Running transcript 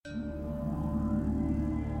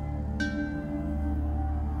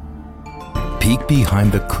peek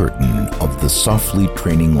behind the curtain of the Softly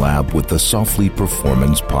Training Lab with the Softly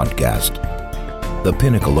Performance Podcast. The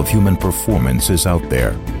pinnacle of human performance is out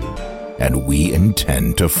there, and we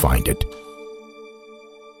intend to find it.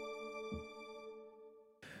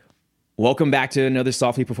 Welcome back to another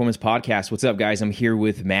Softly Performance Podcast. What's up, guys? I'm here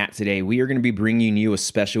with Matt today. We are going to be bringing you a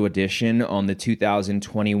special edition on the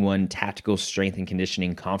 2021 Tactical Strength and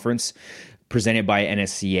Conditioning Conference presented by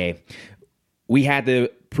NSCA. We had the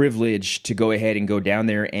privilege to go ahead and go down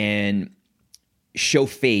there and show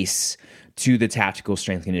face to the tactical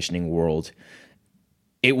strength conditioning world.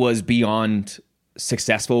 It was beyond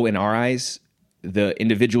successful in our eyes. The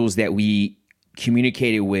individuals that we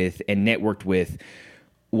communicated with and networked with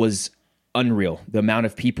was unreal. The amount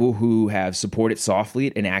of people who have supported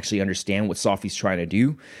Softly and actually understand what Softly's trying to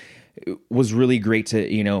do was really great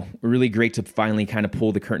to finally kind of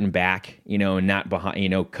pull the curtain back, and not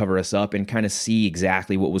behind, cover us up and kind of see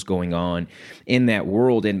exactly what was going on in that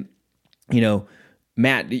world. And,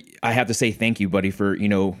 Matt, I have to say thank you, buddy, for,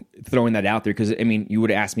 throwing that out there. Because, you would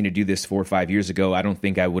have asked me to do this 4 or 5 years ago. I don't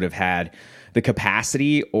think I would have had the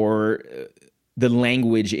capacity or the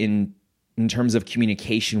language in terms of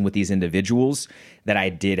communication with these individuals that I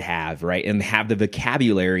did have, right? And have the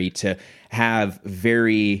vocabulary to have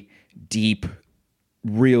very deep,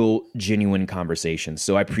 real, genuine conversations.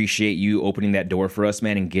 So I appreciate you opening that door for us,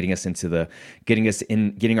 man, and getting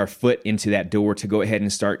our foot into that door to go ahead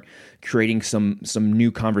and start creating some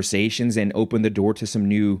new conversations and open the door to some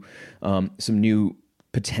new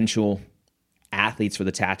potential athletes for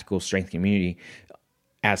the tactical strength community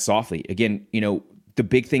as Softly. Again, the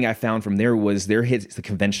big thing I found from there was their hits the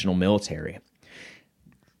conventional military.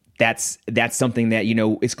 That's something that,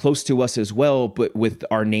 is close to us as well, but with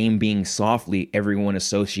our name being Softly, everyone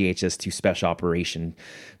associates us to special operation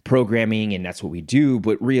programming, and that's what we do.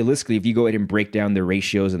 But realistically, if you go ahead and break down the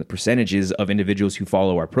ratios and the percentages of individuals who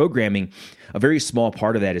follow our programming, a very small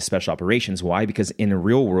part of that is special operations. Why? Because in the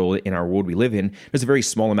real world, in our world we live in, there's a very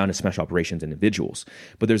small amount of special operations individuals.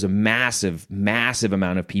 But there's a massive, massive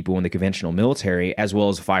amount of people in the conventional military, as well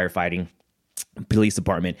as firefighting, police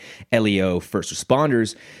department, LEO, first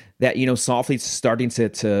responders, that, Softly's starting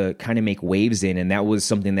to kind of make waves in. And that was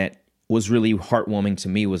something that was really heartwarming to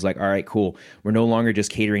me, was like, all right, cool. We're no longer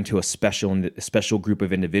just catering to a special group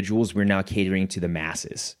of individuals. We're now catering to the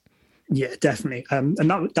masses. Yeah, definitely. And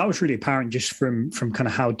that was really apparent just from kind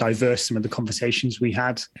of how diverse some of the conversations we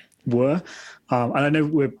had were. And I know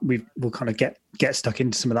we'll kind of get stuck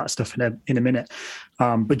into some of that stuff in a minute.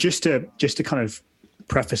 But just to kind of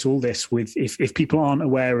preface all this with, if people aren't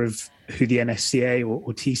aware of who the NSCA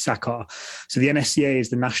or TSAC are. So the NSCA is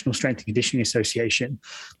the National Strength and Conditioning Association,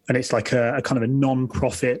 and it's like a kind of a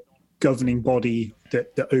non-profit governing body that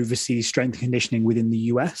oversees strength and conditioning within the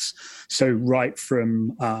US. So right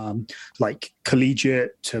from like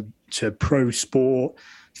collegiate to pro sport,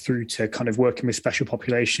 through to kind of working with special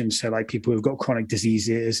populations, so like people who've got chronic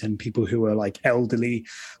diseases and people who are like elderly,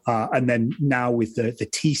 and then now with the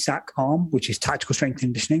TSAC arm, which is tactical strength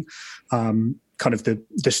conditioning, kind of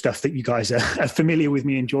the stuff that you guys are familiar with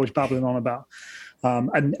me and George babbling on about.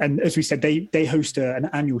 And as we said, they host an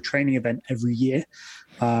annual training event every year,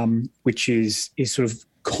 which is sort of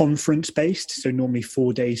conference based. So normally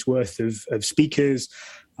 4 days worth of speakers,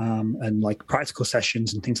 and like practical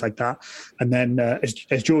sessions and things like that. And then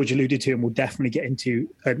as George alluded to, and we'll definitely get into,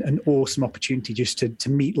 an awesome opportunity just to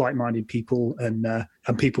meet like-minded people and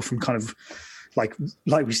people from kind of like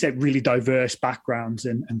we said, really diverse backgrounds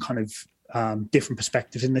and kind of different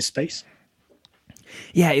perspectives in this space.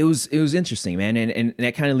 Yeah, it was interesting, man. And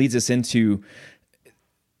that kind of leads us into,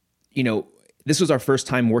 this was our first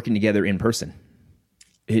time working together in person,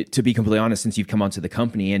 to be completely honest, since you've come onto the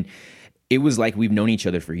company. And it was like we've known each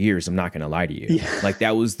other for years. I'm not going to lie to you. Yeah. Like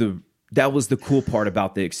that was the cool part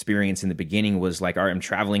about the experience in the beginning, was like, all right, I'm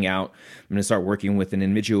traveling out. I'm going to start working with an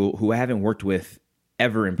individual who I haven't worked with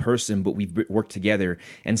ever in person, but we've worked together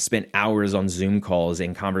and spent hours on Zoom calls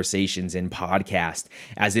and conversations and podcast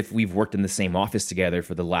as if we've worked in the same office together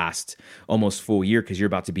for the last almost full year, because you're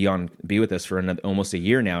about to be with us for almost a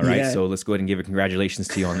year now, right? Yeah. So let's go ahead and give a congratulations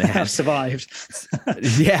to you on that. I've survived.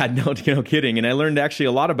 Yeah, no kidding. And I learned actually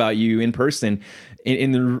a lot about you in person,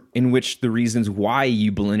 in which the reasons why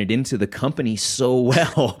you blended into the company so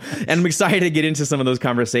well. And I'm excited to get into some of those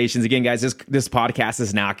conversations. Again, guys, this podcast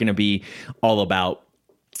is not going to be all about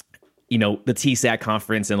the TSAC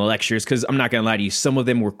conference and the lectures, because I'm not going to lie to you, some of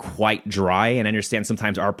them were quite dry. And I understand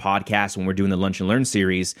sometimes our podcast, when we're doing the Lunch and Learn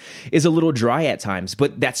series, is a little dry at times,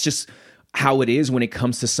 but that's just how it is when it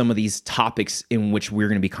comes to some of these topics in which we're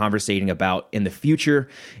going to be conversating about in the future,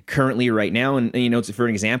 currently right now. And for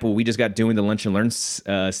an example, we just got doing the Lunch and Learn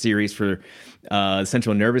series for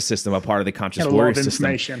central nervous system, a part of the conscious warrior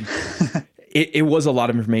system. It was a lot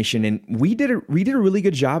of information, and we did a really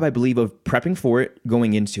good job, I believe, of prepping for it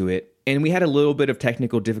going into it. And we had a little bit of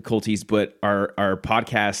technical difficulties, but our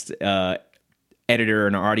podcast editor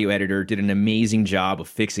and our audio editor did an amazing job of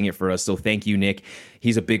fixing it for us. So thank you, Nick.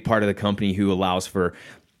 He's a big part of the company who allows for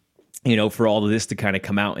all of this to kind of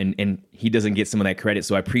come out, and he doesn't get some of that credit.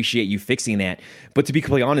 So I appreciate you fixing that. But to be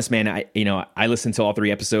completely honest, man, I listened to all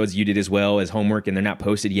 3 episodes. You did as well as homework, and they're not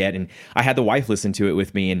posted yet. And I had the wife listen to it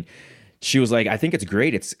with me, and she was like, I think it's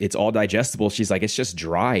great. It's all digestible. She's like, it's just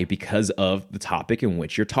dry because of the topic in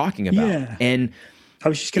which you're talking about. Yeah. And I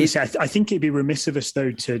was just going to say, I think it'd be remiss of us,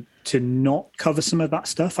 though, to not cover some of that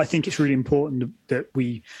stuff. I think it's really important that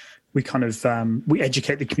we kind of we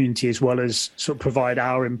educate the community as well as sort of provide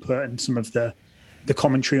our input and some of the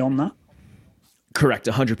commentary on that. Correct,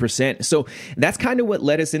 100%. So that's kind of what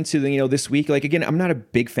led us into this week. Like, again, I'm not a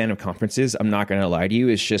big fan of conferences. I'm not going to lie to you.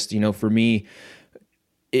 It's just, for me,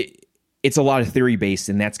 it's a lot of theory based,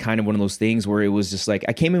 and that's kind of one of those things where it was just like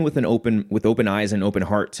I came in with open eyes and open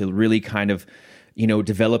heart to really kind of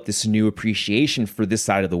develop this new appreciation for this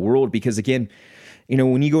side of the world. Because again,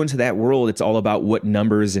 when you go into that world, it's all about what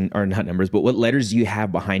numbers or not numbers, but what letters do you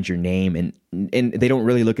have behind your name, and they don't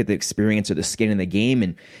really look at the experience or the skin in the game.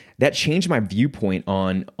 And that changed my viewpoint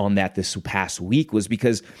on that this past week, was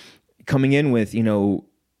because coming in with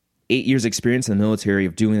 8 years experience in the military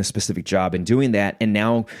of doing a specific job and doing that, and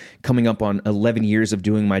now coming up on 11 years of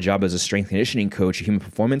doing my job as a strength conditioning coach, a human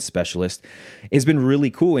performance specialist, has been really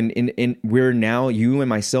cool. And we're now, you and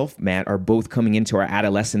myself, Matt, are both coming into our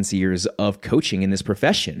adolescence years of coaching in this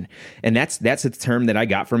profession. And that's a term that I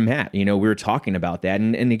got from Matt. We were talking about that.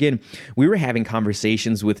 And again, we were having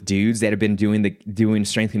conversations with dudes that have been doing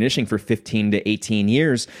strength conditioning for 15 to 18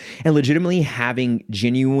 years and legitimately having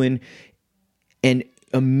genuine and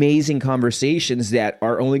amazing conversations that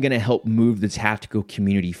are only going to help move the tactical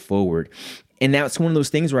community forward. And that's one of those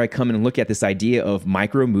things where I come in and look at this idea of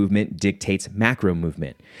micro movement dictates macro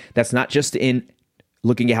movement. That's not just in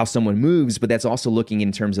looking at how someone moves, but that's also looking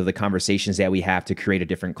in terms of the conversations that we have to create a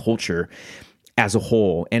different culture as a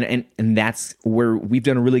whole. And that's where we've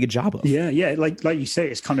done a really good job of. Yeah. Like you say,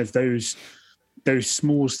 it's kind of those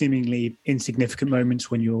small, seemingly insignificant moments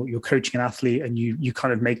when you're coaching an athlete and you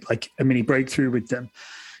kind of make like a mini breakthrough with them.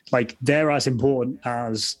 Like, they're as important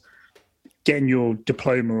as getting your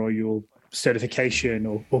diploma or your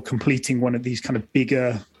certification or completing one of these kind of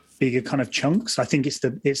bigger kind of chunks. I think it's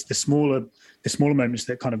the smaller moments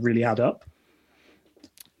that kind of really add up.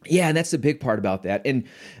 Yeah, and that's the big part about that. And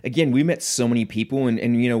again, we met so many people, and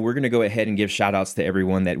we're going to go ahead and give shout outs to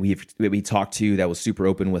everyone that we talked to that was super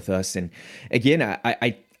open with us. And again,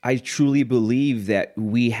 I truly believe that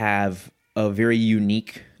we have a very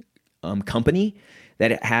unique company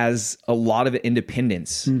that has a lot of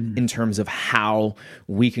independence in terms of how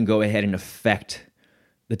we can go ahead and affect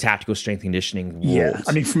the tactical strength conditioning world. Yeah,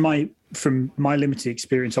 I mean, from my limited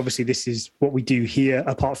experience, obviously this is what we do here,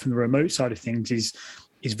 apart from the remote side of things, is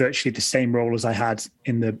virtually the same role as I had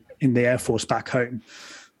in the Air Force back home.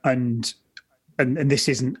 And this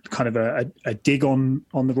isn't kind of a dig on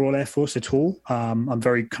the Royal Air Force at all. I'm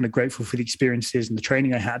very kind of grateful for the experiences and the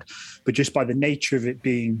training I had, but just by the nature of it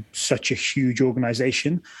being such a huge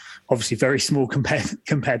organization, obviously very small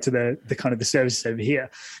compared to the kind of the services over here,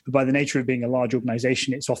 but by the nature of being a large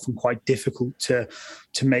organization, it's often quite difficult to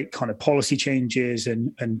make kind of policy changes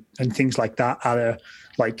and things like that at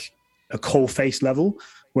a coal-face level.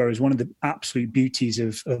 Whereas one of the absolute beauties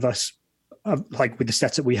of us, like with the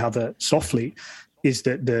setup we have at Softly, is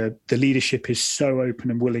that the leadership is so open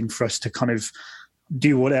and willing for us to kind of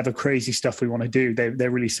do whatever crazy stuff we want to do.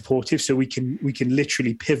 They're really supportive, so we can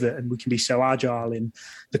literally pivot, and we can be so agile in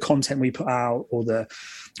the content we put out or the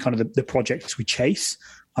kind of the projects we chase.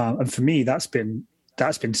 And for me, that's been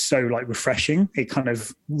so like refreshing. It kind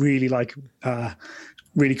of really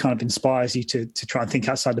really kind of inspires you to try and think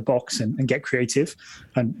outside the box and get creative.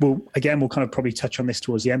 And we'll kind of probably touch on this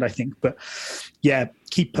towards the end, I think. But yeah,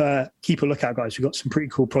 keep a lookout, guys. We've got some pretty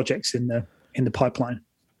cool projects in the pipeline.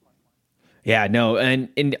 Yeah, no,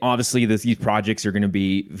 and obviously these projects are going to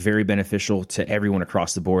be very beneficial to everyone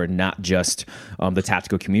across the board, not just the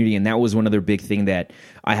tactical community. And that was one other big thing that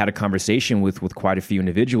I had a conversation with quite a few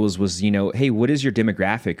individuals was, hey, what is your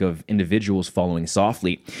demographic of individuals following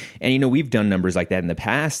Soflete? And, we've done numbers like that in the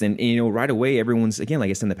past. And, right away, everyone's, again, like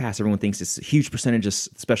I said in the past, everyone thinks it's a huge percentage of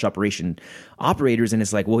special operation operators. And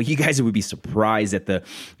it's like, well, you guys would be surprised at the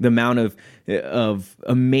amount of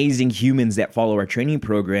amazing humans that follow our training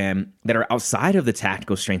program that are outside of the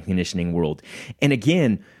tactical strength conditioning world. And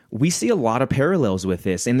again, we see a lot of parallels with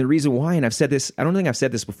this. And the reason why, and I've said this, I don't think I've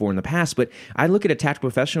said this before in the past, but I look at a tactical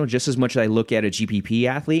professional just as much as I look at a GPP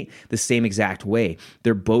athlete the same exact way.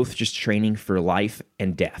 They're both just training for life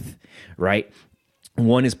and death, right?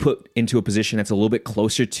 One is put into a position that's a little bit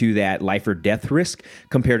closer to that life or death risk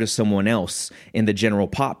compared to someone else in the general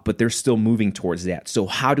pop, but they're still moving towards that. So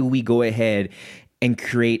how do we go ahead and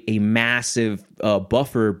create a massive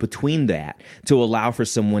buffer between that to allow for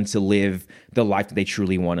someone to live the life that they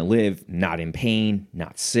truly want to live, not in pain,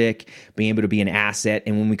 not sick, being able to be an asset.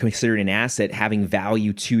 And when we consider it an asset, having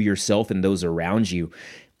value to yourself and those around you.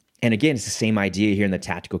 And again, it's the same idea here in the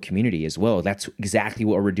tactical community as well. That's exactly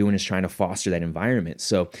what we're doing, is trying to foster that environment.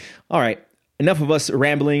 So, all right, enough of us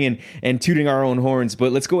rambling and tooting our own horns,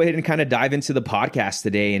 but let's go ahead and kind of dive into the podcast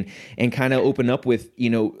today and kind of open up with,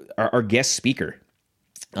 our guest speaker.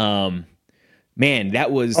 Man,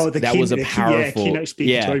 that was a powerful keynote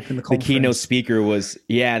speaker to open the conference. The keynote speaker was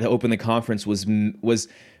to open the conference was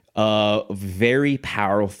very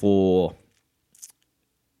powerful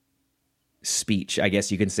speech, I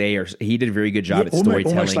guess you can say, or he did a very good job at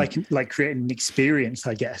storytelling. Almost like creating an experience,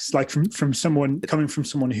 I guess, like from someone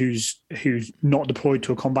who's not deployed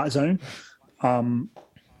to a combat zone.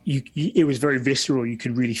 It was very visceral. You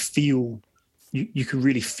could really feel. You could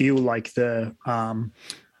really feel like the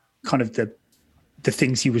kind of the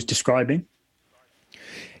things he was describing.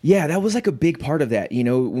 Yeah, that was like a big part of that.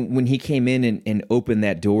 When he came in and opened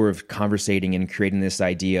that door of conversating and creating this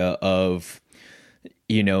idea of,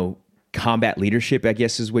 combat leadership, I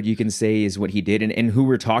guess is what you can say is what he did. And who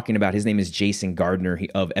we're talking about, his name is Jason Gardner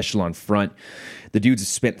of Echelon Front. The dude's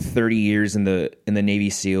spent 30 years in the Navy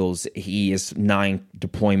SEALs. He has 9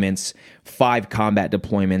 deployments, 5 combat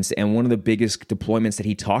deployments. And one of the biggest deployments that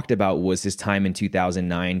he talked about was his time in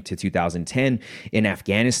 2009 to 2010 in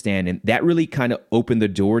Afghanistan. And that really kind of opened the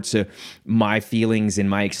door to my feelings and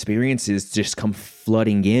my experiences just come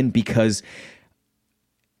flooding in, because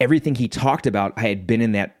everything he talked about, I had been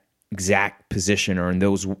in that exact position or in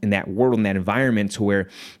that world, in that environment, to where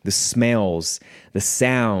the smells, the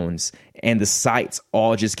sounds, and the sights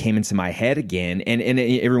all just came into my head again. And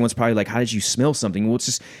everyone's probably like, how did you smell something? Well, it's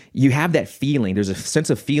just, you have that feeling. There's a sense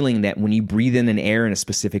of feeling that when you breathe in an air in a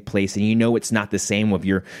specific place and it's not the same with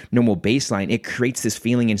your normal baseline, it creates this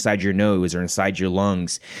feeling inside your nose or inside your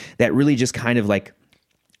lungs that really just kind of like,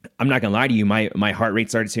 I'm not gonna lie to you, my heart rate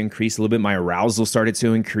started to increase a little bit. My arousal started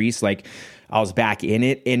to increase. Like, I was back in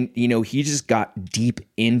it. And, he just got deep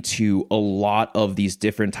into a lot of these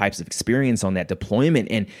different types of experience on that deployment.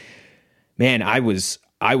 And man, I was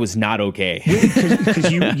not okay.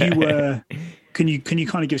 Because you were, can you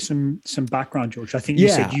kind of give some background, George? I think you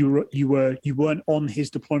said you weren't on his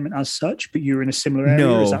deployment as such, but you were in a similar area.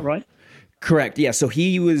 No. Is that right? Correct. Yeah. So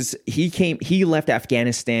he left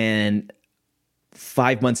Afghanistan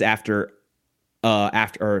 5 months after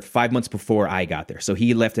 5 months before I got there. So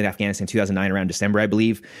he left in Afghanistan in 2009 around December, I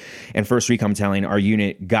believe. And first recon battalion, our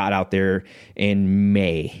unit got out there in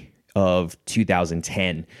May of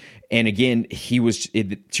 2010. And again, he was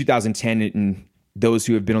in 2010, and those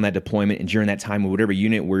who have been on that deployment and during that time, whatever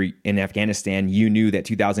unit were in Afghanistan, you knew that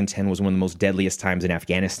 2010 was one of the most deadliest times in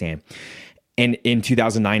Afghanistan. And in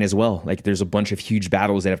 2009 as well, like, there's a bunch of huge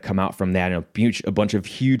battles that have come out from that, and a bunch of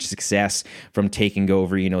huge success from taking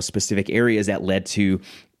over, specific areas that led to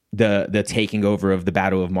the taking over of the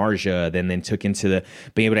Battle of Marja, then took into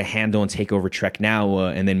being able to handle and take over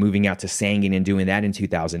Treknawa, and then moving out to Sangin and doing that in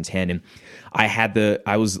 2010. And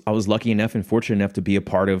I was lucky enough and fortunate enough to be a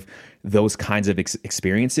part of those kinds of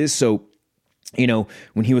experiences. So,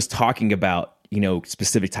 when he was talking about,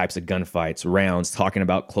 specific types of gunfights, rounds, talking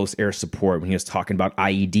about close air support, when he was talking about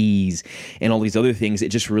IEDs and all these other things, it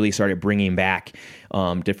just really started bringing back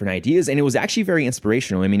different ideas. And it was actually very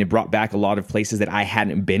inspirational. I mean, it brought back a lot of places that I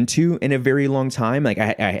hadn't been to in a very long time. Like,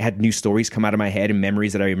 I had new stories come out of my head and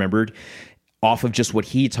memories that I remembered off of just what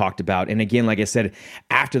he talked about. And again, like I said,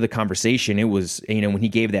 after the conversation, it was, when he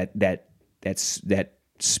gave that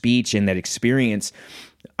speech and that experience,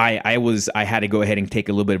 I had to go ahead and take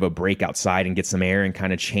a little bit of a break outside and get some air and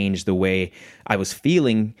kind of change the way I was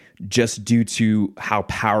feeling, just due to how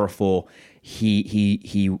powerful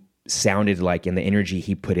he sounded like and the energy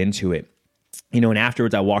he put into it. And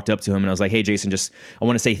afterwards I walked up to him and I was like, hey, Jason, I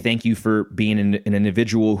want to say thank you for being an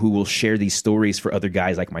individual who will share these stories for other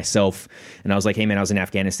guys like myself. And I was like, hey man, I was in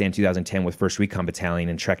Afghanistan in 2010 with 1st Recon Battalion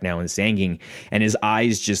and Trek now in Sangin. And his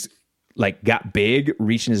eyes just like got big,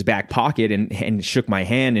 reached in his back pocket and shook my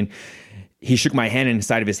hand. And he shook my hand, and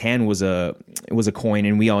inside of his hand was a coin.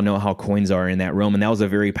 And we all know how coins are in that realm. And that was a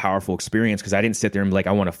very powerful experience, because I didn't sit there and be like,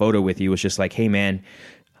 I want a photo with you. It was just like, hey man,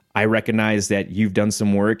 I recognize that you've done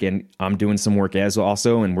some work and I'm doing some work as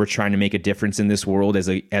also, and we're trying to make a difference in this world as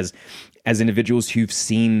individuals who've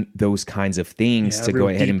seen those kinds of things, to go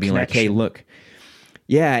ahead and be like, hey, look.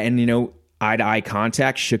 Yeah. And, eye to eye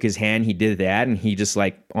contact, shook his hand. He did that. And he just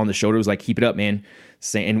like on the shoulder was like, keep it up, man.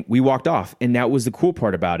 And we walked off. And that was the cool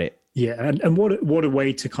part about it. Yeah. And what a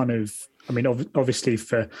way to kind of, I mean, obviously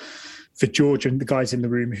for George and the guys in the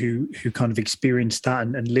room who kind of experienced that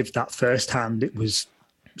and lived that firsthand, it was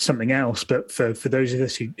something else. But for those of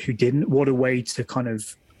us who didn't, what a way to kind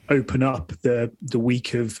of open up the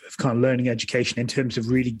week of kind of learning education in terms of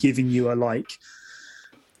really giving you a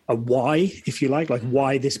why, if you like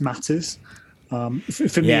why this matters.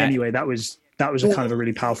 For me anyway, that was a kind of a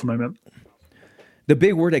really powerful moment. The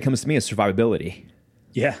big word that comes to me is survivability.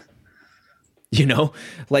 Yeah.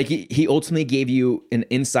 Like he ultimately gave you an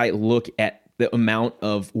insight look at the amount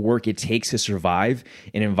of work it takes to survive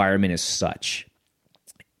an environment as such.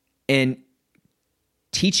 And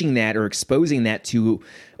teaching that or exposing that to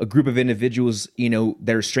a group of individuals, that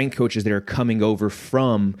are strength coaches that are coming over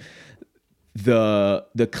from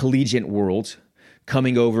the collegiate world,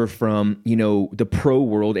 coming over from, the pro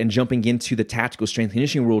world and jumping into the tactical strength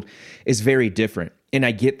conditioning world is very different. And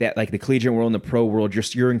I get that, like the collegiate world and the pro world,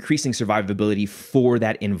 you're increasing survivability for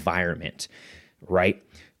that environment, right?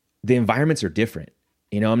 The environments are different.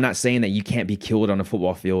 I'm not saying that you can't be killed on a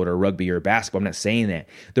football field or rugby or basketball. I'm not saying that.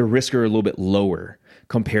 The risks are a little bit lower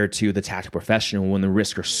compared to the tactical professional, when the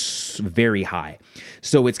risks are very high.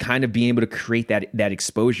 So it's kind of being able to create that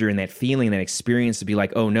exposure and that feeling, that experience to be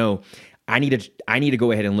like, oh no, I need to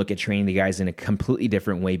go ahead and look at training the guys in a completely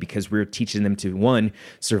different way, because we're teaching them to, 1,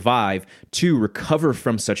 survive, 2, recover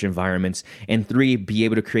from such environments, and 3, be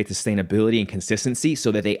able to create sustainability and consistency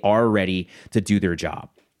so that they are ready to do their job.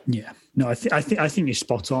 Yeah, no, I think you're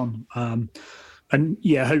spot on. And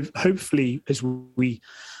yeah, hopefully as we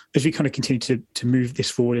kind of continue to move this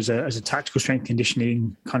forward as a tactical strength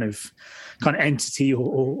conditioning kind of entity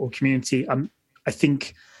or community, I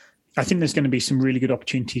think there's going to be some really good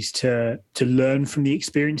opportunities to learn from the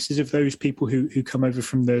experiences of those people who come over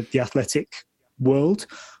from the athletic world.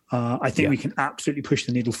 I think we can absolutely push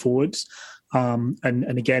the needle forwards.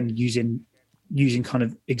 And again, using kind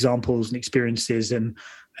of examples and experiences and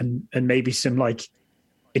maybe some like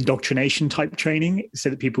indoctrination type training, so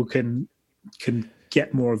that people can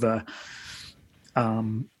get more of an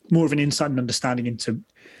insight and understanding into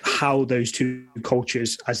how those two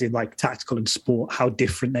cultures, as in like tactical and sport, how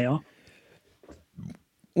different they are.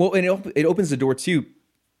 Well, and it opens the door to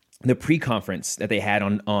the pre-conference that they had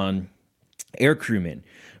on air crewmen,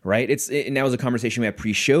 right? And that was a conversation we had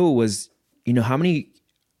pre-show was,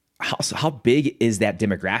 how big is that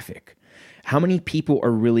demographic? How many people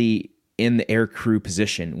are really in the air crew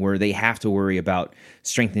position where they have to worry about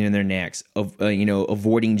strengthening their necks,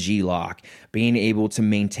 avoiding G-lock, being able to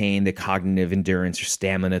maintain the cognitive endurance or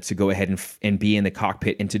stamina to go ahead and be in the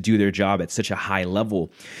cockpit and to do their job at such a high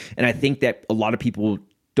level? And I think that a lot of people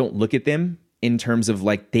don't look at them in terms of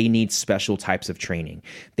like they need special types of training.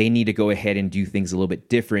 They need to go ahead and do things a little bit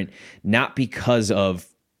different, not because of,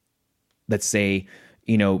 let's say,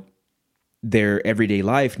 their everyday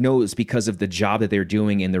life. No, it's because of the job that they're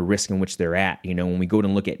doing and the risk in which they're at. When we go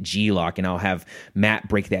and look at G-lock, and I'll have Matt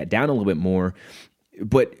break that down a little bit more,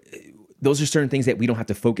 but those are certain things that we don't have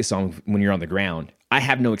to focus on when you're on the ground. I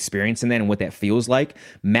have no experience in that and what that feels like.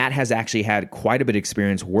 Matt has actually had quite a bit of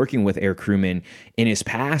experience working with air crewmen in his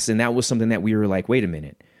past, and that was something that we were like, wait a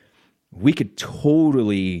minute, we could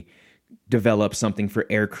totally develop something for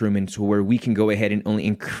air crewmen to where we can go ahead and only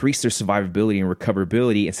increase their survivability and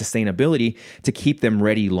recoverability and sustainability to keep them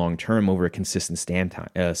ready long term over a consistent standpoint.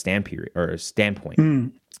 And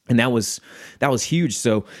that was huge.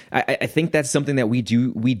 So I think that's something that we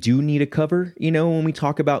do need to cover. When we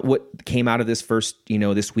talk about what came out of this first,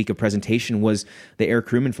 this week of presentation was the air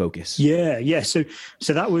crewman focus. Yeah. So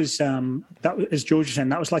that was as George was saying,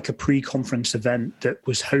 that was like a pre-conference event that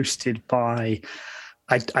was hosted by,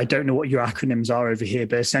 I don't know what your acronyms are over here,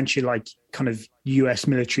 but essentially like kind of US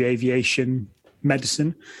military aviation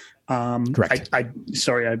medicine. Correct.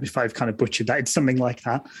 Sorry if I've kind of butchered that. It's something like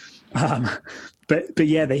that. But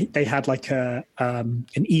yeah, they had like an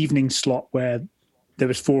evening slot where there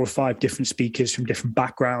was 4 or 5 different speakers from different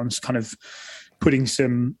backgrounds, kind of putting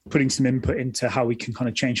some input into how we can kind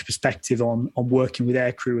of change perspective on working with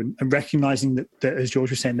aircrew and recognizing that as George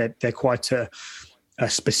was saying, they're quite a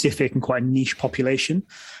specific and quite a niche population.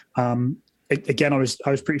 Again, I was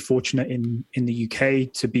pretty fortunate in the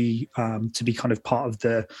UK to be kind of part of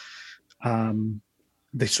the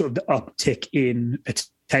sort of the uptick in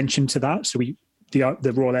attention to that. So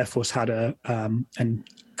the Royal Air Force had a kind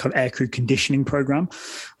of aircrew conditioning program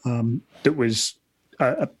that was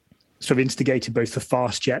sort of instigated both for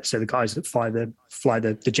fast jets, so the guys that fly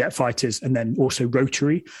the jet fighters, and then also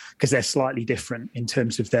rotary, because they're slightly different in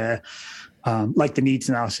terms of their like the needs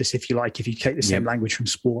analysis, if you like. If you take the same language from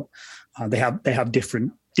sport, they have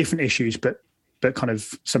different issues, but kind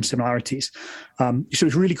of some similarities. So it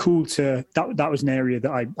was really cool that was an area that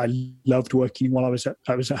I loved working in while I was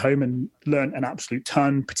at home, and learned an absolute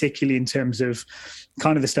ton, particularly in terms of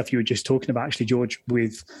kind of the stuff you were just talking about, actually, George,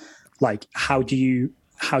 with like how do you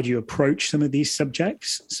approach some of these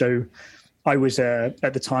subjects. So I was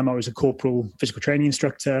at the time I was a corporal physical training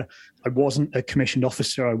instructor. I wasn't a commissioned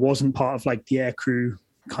officer. I wasn't part of like the aircrew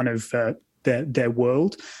kind of their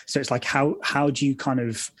world. So it's like how do you kind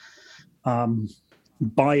of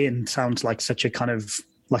buy-in sounds like such a kind of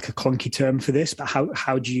like a clunky term for this, but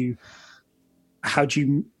how do you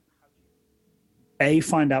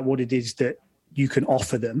find out what it is that you can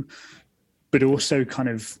offer them, but also kind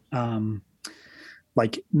of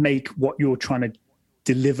like make what you're trying to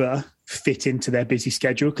deliver fit into their busy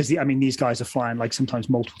schedule? Because these guys are flying like sometimes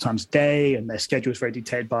multiple times a day, and their schedule is very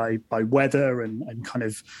dictated by weather and kind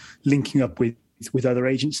of linking up with other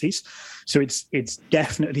agencies. So it's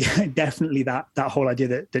definitely that whole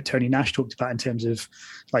idea that Tony Nash talked about in terms of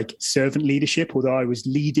like servant leadership. Although I was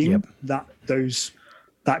leading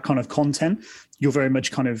that kind of content, you're very much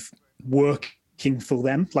kind of working for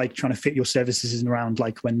them, like trying to fit your services in around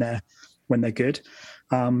like when they're good.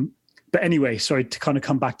 But anyway, sorry, to kind of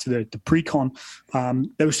come back to the pre-con,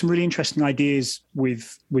 there were some really interesting ideas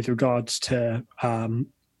with regards to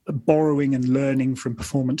borrowing and learning from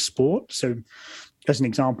performance sport. So as an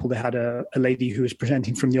example, they had a lady who was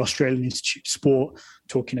presenting from the Australian Institute of Sport,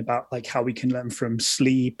 talking about like how we can learn from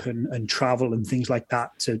sleep and travel and things like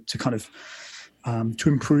that to kind of to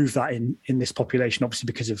improve that in this population, obviously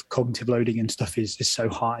because of cognitive loading and stuff is so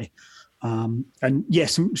high. And yeah,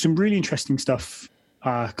 some really interesting stuff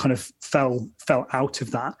kind of fell out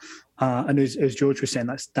of that. And as George was saying,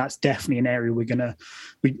 that's definitely an area we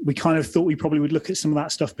kind of thought we probably would look at some of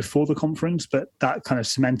that stuff before the conference, but that kind of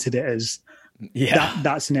cemented it as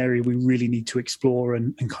that's an area we really need to explore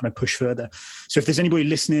and kind of push further. So if there's anybody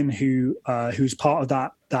listening who's part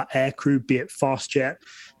of that air crew, be it fast jet,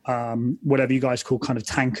 whatever you guys call kind of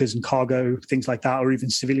tankers and cargo, things like that, or even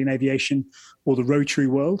civilian aviation or the rotary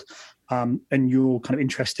world, and you're kind of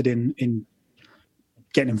interested in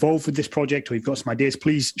getting involved with this project, or you've got some ideas,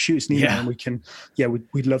 please shoot us an email and we can,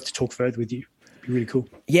 we'd love to talk further with you. It'd be really cool.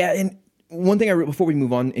 Yeah. And one thing before we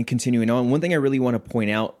move on and continuing on, one thing I really want to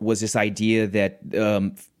point out was this idea that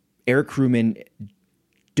air crewmen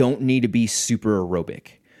don't need to be super aerobic.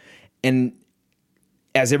 And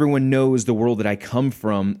as everyone knows, the world that I come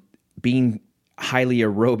from, being highly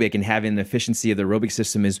aerobic and having the efficiency of the aerobic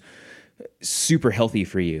system is super healthy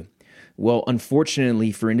for you. Well,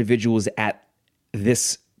 unfortunately for individuals at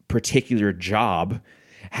this particular job,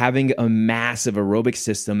 having a massive aerobic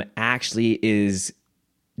system actually is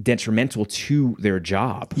detrimental to their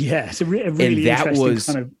job. Yeah, it's a really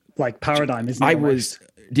interesting kind of like paradigm, isn't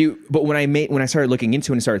it? But when I started looking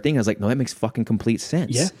into it and started thinking, I was like, no, that makes fucking complete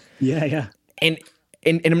sense. Yeah. And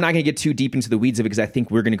I'm not going to get too deep into the weeds of it because I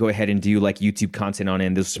think we're going to go ahead and do like YouTube content on it,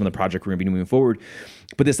 and this is some of the project we're going to be moving forward.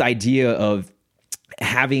 But this idea of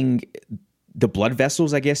having the blood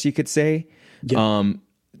vessels, I guess you could say,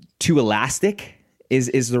 too elastic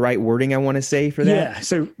is the right wording I want to say for that. Yeah.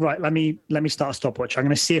 So right, let me start a stopwatch. I'm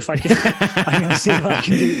going to see if I can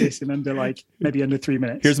do this in under 3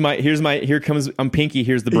 minutes. I'm Pinky.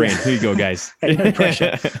 Here's the brain. Here you go, guys. Hey, no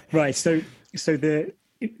pressure. Right. So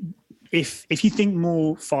if you think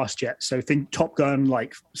more fast jet, so think Top Gun,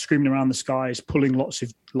 like screaming around the skies, pulling lots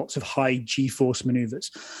of high G-force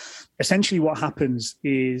maneuvers. Essentially, what happens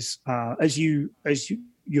is as your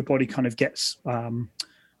body kind of gets,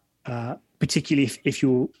 particularly if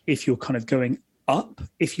you're kind of going up,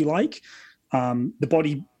 if you like, the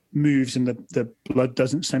body moves and the blood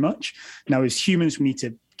doesn't so much. Now, as humans, we need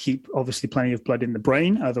to keep obviously plenty of blood in the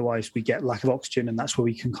brain. Otherwise, we get lack of oxygen, and that's where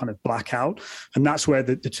we can kind of black out. And that's where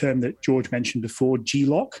the term that George mentioned before,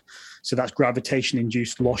 GLOC, so that's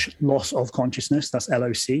gravitation-induced loss of consciousness, that's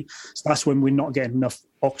LOC. So that's when we're not getting enough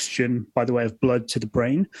oxygen by the way of blood to the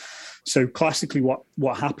brain. So classically,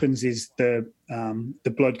 what happens is the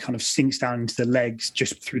blood kind of sinks down into the legs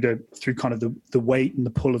just through kind of the weight and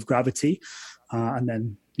the pull of gravity, and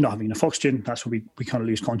then not having enough oxygen, that's when we kind of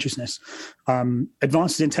lose consciousness.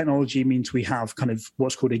 Advances in technology means we have kind of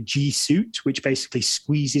what's called a G suit, which basically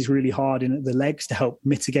squeezes really hard in at the legs to help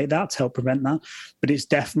mitigate that, to help prevent that. But it's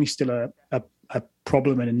definitely still a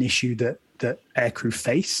problem and an issue that aircrew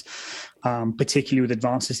face, particularly with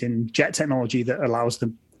advances in jet technology that allows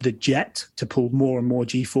the jet to pull more and more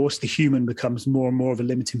G-force. The human becomes more and more of a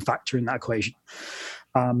limiting factor in that equation.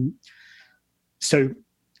 So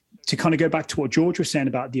to kind of go back to what George was saying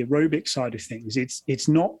about the aerobic side of things, it's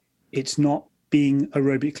not being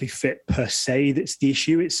aerobically fit per se that's the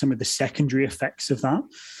issue. It's some of the secondary effects of that.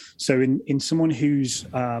 So in someone who's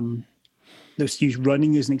let's use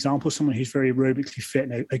running as an example, someone who's very aerobically fit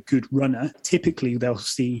and a good runner, typically they'll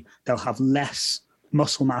have less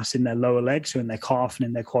muscle mass in their lower legs, so in their calf and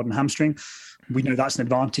in their quad and hamstring. We know that's an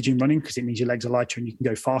advantage in running because it means your legs are lighter and you can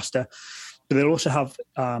go faster. But they'll also have,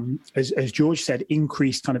 as George said,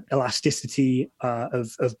 increased kind of elasticity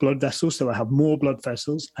of blood vessels. So they'll have more blood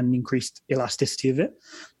vessels and increased elasticity of it.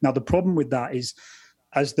 Now, the problem with that is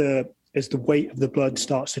as the weight of the blood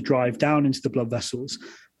starts to drive down into the blood vessels,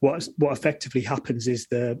 what effectively happens is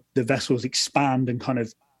the vessels expand and kind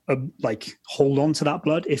of like hold on to that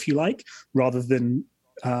blood, if you like, rather than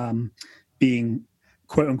being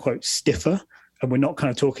quote unquote stiffer. And we're not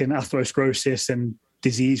kind of talking atherosclerosis and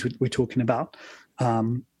disease. We're talking about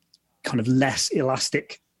kind of less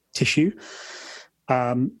elastic tissue.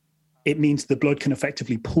 It means the blood can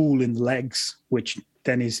effectively pool in the legs, which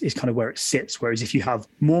then is kind of where it sits. Whereas if you have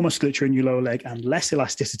more musculature in your lower leg and less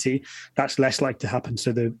elasticity, that's less likely to happen.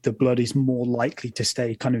 So the blood is more likely to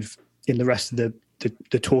stay kind of in the rest of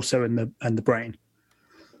the torso and the brain.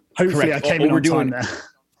 Hopefully, correct. I came in on time there.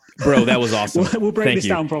 Bro, that was awesome. We'll break this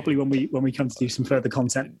down properly when we come to do some further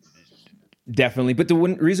content. Definitely. But the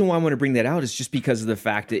one reason why I want to bring that out is just because of the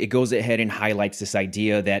fact that it goes ahead and highlights this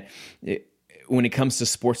idea that when it comes to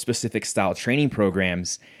sports-specific style training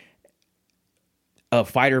programs, a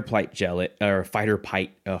fighter pilot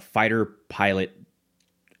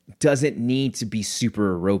doesn't need to be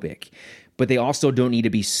super aerobic, but they also don't need to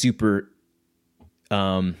be super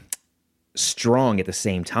strong at the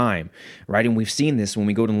same time, right? And we've seen this when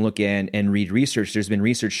we go to look and read research. There's been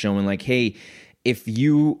research showing like, hey, if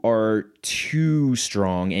you are too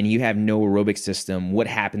strong and you have no aerobic system, what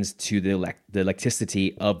happens to the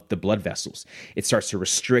elasticity of the blood vessels? It starts to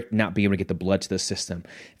restrict, not being able to get the blood to the system.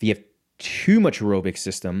 If you have too much aerobic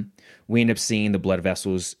system, we end up seeing the blood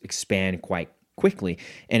vessels expand quite quickly.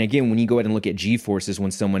 And again, when you go ahead and look at G-forces, when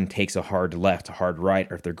someone takes a hard left, a hard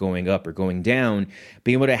right, or if they're going up or going down,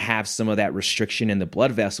 being able to have some of that restriction in the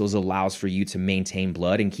blood vessels allows for you to maintain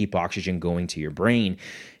blood and keep oxygen going to your brain.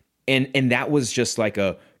 And that was just like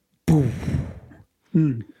a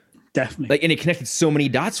boom. Definitely. Like, and it connected so many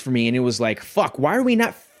dots for me. And it was like, fuck, why are we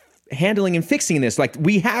not handling and fixing this? Like,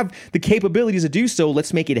 we have the capabilities to do so.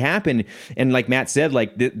 Let's make it happen. And like Matt said,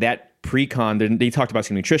 like that pre-con, they talked about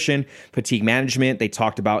some nutrition, fatigue management. They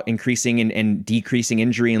talked about increasing and decreasing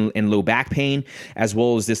injury and low back pain, as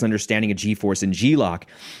well as this understanding of G-force and G-lock.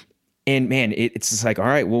 And man, it's just like, all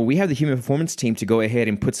right, well, we have the human performance team to go ahead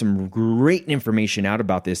and put some great information out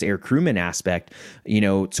about this air crewman aspect,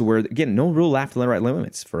 to where, again, no real left and right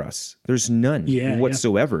limits for us. There's none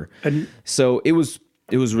whatsoever. Yeah. And so it was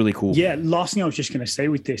really cool. Yeah. Last thing I was just going to say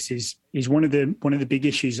with this is one of the big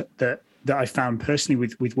issues that I found personally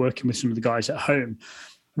with working with some of the guys at home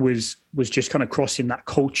was just kind of crossing that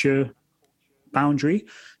culture boundary,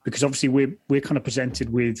 because obviously we're kind of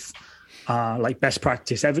presented with like best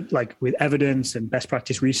practice, like with evidence and best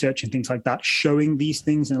practice research and things like that, showing these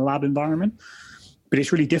things in a lab environment. But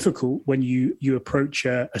it's really difficult when you approach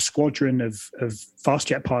a squadron of fast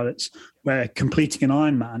jet pilots where completing an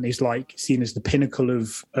Ironman is like seen as the pinnacle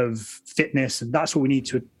of fitness, and that's what we need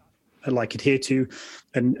to like adhere to.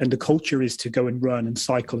 And the culture is to go and run and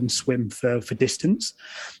cycle and swim for distance.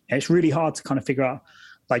 And it's really hard to kind of figure out,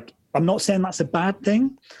 like, I'm not saying that's a bad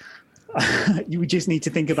thing. You just need to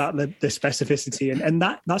think about the specificity, and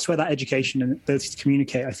that's where that education and ability to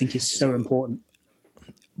communicate, I think, is so important.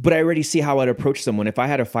 But I already see how I'd approach someone. If I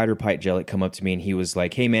had a fighter pilot jelly come up to me and he was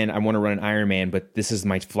like, hey man, I want to run an Ironman, but this is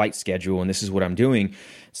my flight schedule and this is what I'm doing.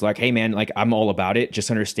 It's like, hey man, like I'm all about it. Just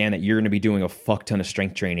understand that you're going to be doing a fuck ton of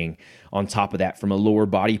strength training on top of that from a lower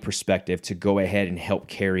body perspective to go ahead and help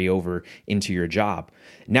carry over into your job.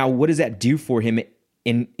 Now, what does that do for him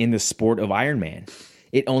in the sport of Ironman?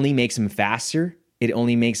 It only makes him faster. It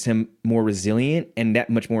only makes him more resilient and that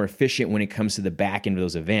much more efficient when it comes to the back end of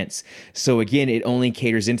those events. So again, it only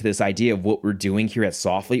caters into this idea of what we're doing here at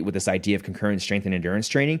Soflete with this idea of concurrent strength and endurance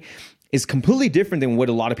training is completely different than what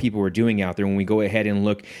a lot of people are doing out there when we go ahead and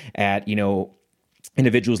look at,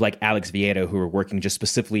 individuals like Alex Vieira who are working just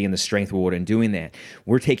specifically in the strength world and doing that.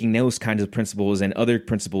 We're taking those kinds of principles and other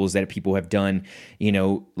principles that people have done,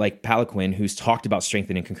 like Palaquin, who's talked about strength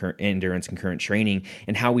and concurrent training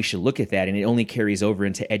and how we should look at that. And it only carries over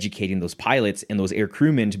into educating those pilots and those air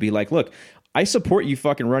crewmen to be like, look, I support you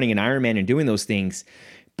fucking running an Ironman and doing those things.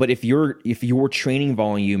 But if your training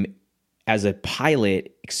volume as a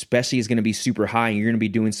pilot, especially, is going to be super high and you're going to be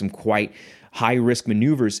doing some quite high risk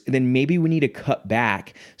maneuvers, then maybe we need to cut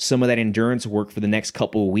back some of that endurance work for the next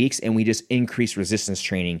couple of weeks and we just increase resistance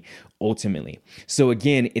training ultimately. So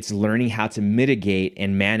again, it's learning how to mitigate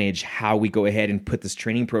and manage how we go ahead and put this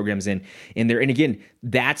training programs in there. And again,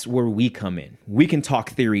 that's where we come in. We can talk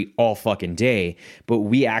theory all fucking day, but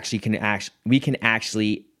we can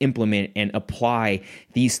actually implement and apply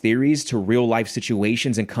these theories to real life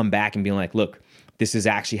situations and come back and be like, look, this is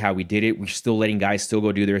actually how we did it. We're still letting guys still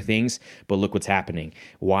go do their things, but look what's happening.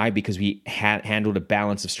 Why? Because we handled a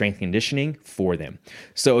balance of strength conditioning for them.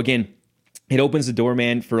 So again, it opens the door,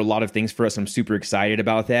 man, for a lot of things for us. I'm super excited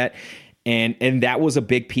about that. And that was a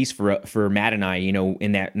big piece for Matt and I,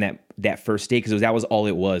 in that first day, because that was all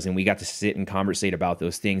it was, and we got to sit and conversate about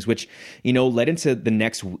those things, which led into the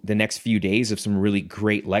next few days of some really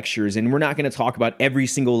great lectures. And we're not going to talk about every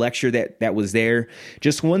single lecture that was there,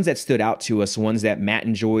 just ones that stood out to us, ones that Matt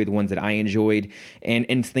enjoyed, ones that I enjoyed,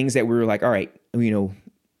 and things that we were like, all right,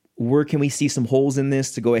 where can we see some holes in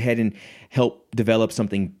this to go ahead and help develop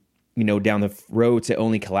something down the road to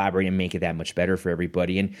only collaborate and make it that much better for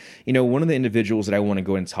everybody. And, one of the individuals that I want to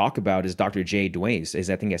go and talk about is Dr. Jay Dawes.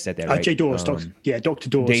 I think I said that right. Jay Dawes, Dr.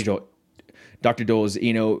 Dawes. Dr. Dawes,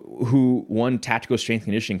 who won Tactical Strength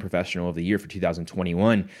Conditioning Professional of the Year for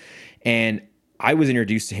 2021. And I was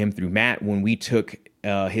introduced to him through Matt when we took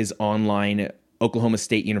his online Oklahoma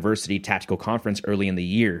State University tactical conference early in the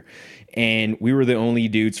year. And we were the only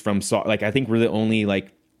dudes I think we're the only,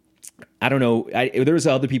 I don't know. There was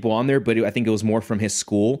other people on there, but I think it was more from his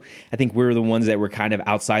school. I think we were the ones that were kind of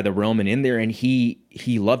outside the realm and in there, and he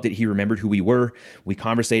loved it. He remembered who we were. We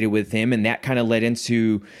conversated with him, and that kind of led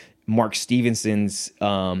into Mark Stevenson's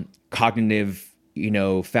cognitive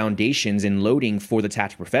foundations and loading for the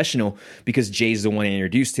tactical professional, because Jay's the one that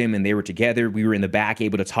introduced him and they were together. We were in the back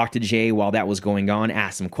able to talk to Jay while that was going on,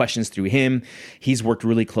 ask some questions through him. He's worked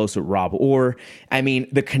really close with Rob Orr. I mean,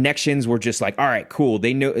 the connections were just like, all right, cool.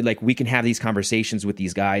 They know, we can have these conversations with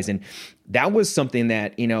these guys. And that was something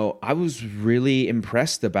that, I was really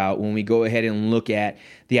impressed about when we go ahead and look at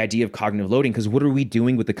the idea of cognitive loading, because what are we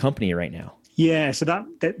doing with the company right now? Yeah, so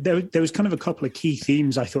there was kind of a couple of key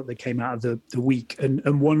themes I thought that came out of the week,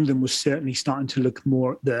 and one of them was certainly starting to look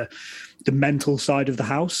more at the mental side of the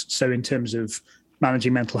house. So in terms of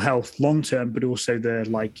managing mental health long term, but also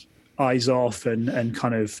the eyes off and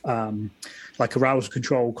kind of arousal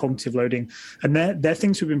control, cognitive loading, and they're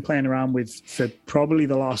things we've been playing around with for probably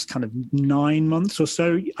the last kind of 9 months or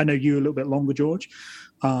so. I know you a little bit longer, George,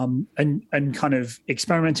 and kind of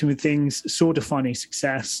experimenting with things, sort of finding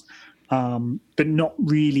success. But not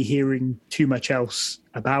really hearing too much else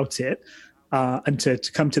about it. And to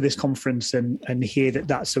come to this conference and hear that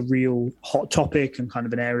that's a real hot topic and kind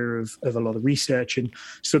of an area of a lot of research and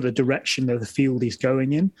sort of the direction that the field is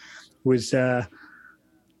going in was, it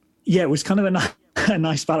was kind of a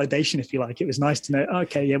nice validation, if you like. It was nice to know,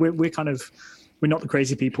 okay, yeah, we're not the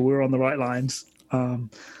crazy people. We're on the right lines.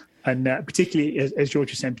 And particularly, as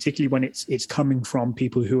George was saying, particularly when it's coming from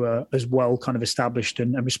people who are as well kind of established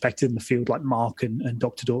and respected in the field, like Mark and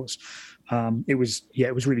Dr. Dawes. It was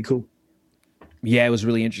really cool. Yeah, it was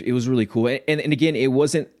really interesting. It was really cool. And again,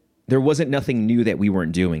 there wasn't nothing new that we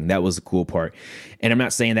weren't doing. That was the cool part. And I'm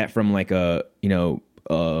not saying that from we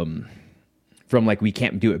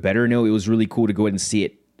can't do it better. No, it was really cool to go ahead and see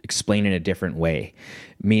it explained in a different way,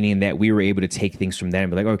 meaning that we were able to take things from them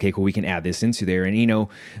and be like, okay, cool, we can add this into there. And,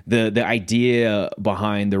 the idea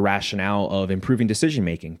behind the rationale of improving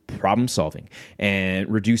decision-making, problem solving,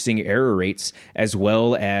 and reducing error rates, as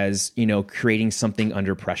well as, creating something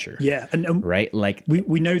under pressure. Yeah. And right?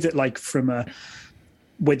 We know that from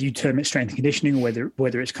whether you term it strength and conditioning or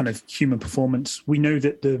whether it's kind of human performance, we know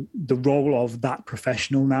that the role of that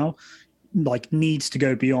professional now like needs to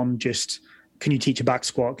go beyond just, can you teach a back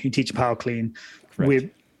squat? Can you teach a power clean?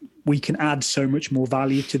 We can add so much more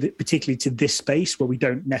value to particularly to this space where we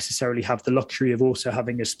don't necessarily have the luxury of also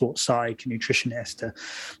having a sports psych, a nutritionist, a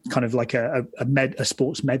kind of like a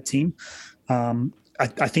sports med team.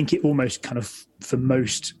 I think it almost kind of, for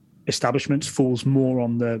most establishments, falls more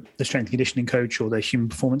on the strength and conditioning coach or the human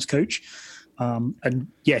performance coach. And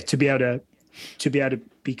yeah, to be able to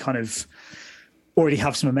be kind of already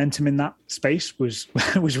have some momentum in that space was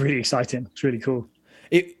really exciting. It's really cool.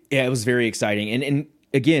 It was very exciting. And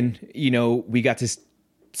again, we got to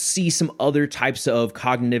see some other types of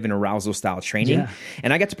cognitive and arousal style training. Yeah.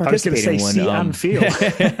 And I got to participate in one. See and feel.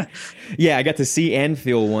 Yeah, I got to see and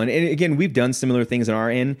feel one. And again, we've done similar things on our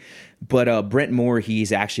end, but Brent Moore,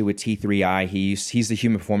 he's actually with T3I. He's the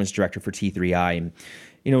human performance director for T3I.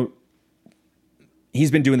 And, he's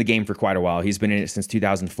been doing the game for quite a while. He's been in it since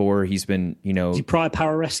 2004. He's been, Is he prior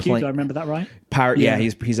pararescue? Do I remember that right? Yeah,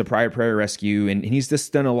 he's a prior pararescue, and he's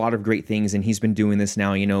just done a lot of great things. And he's been doing this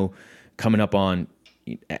now, coming up on,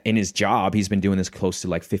 in his job, he's been doing this close to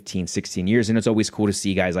like 15, 16 years. And it's always cool to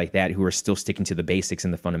see guys like that who are still sticking to the basics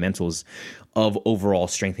and the fundamentals of overall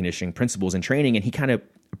strength and conditioning principles and training. And he kind of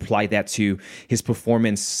applied that to his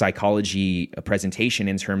performance psychology presentation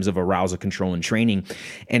in terms of arousal control and training.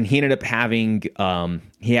 And he ended up having,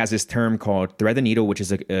 he has this term called thread the needle, which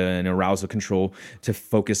is an arousal control to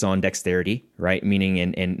focus on dexterity, right? Meaning,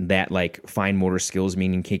 and that like fine motor skills,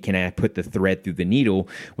 meaning can I put the thread through the needle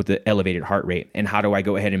with the elevated heart rate? And how do I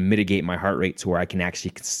go ahead and mitigate my heart rate to where I can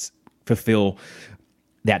actually fulfill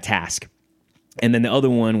that task? And then the other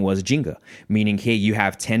one was Jenga, meaning, hey, you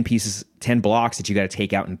have 10 blocks that you got to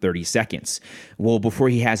take out in 30 seconds. Well, before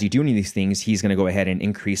he has you do any of these things, he's going to go ahead and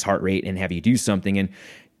increase heart rate and have you do something. And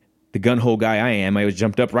the gun hole guy I was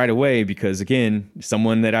jumped up right away because, again,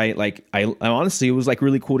 someone that I honestly, it was like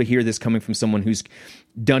really cool to hear this coming from someone who's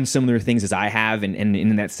done similar things as I have and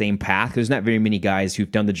in that same path. There's not very many guys who've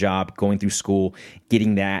done the job, going through school,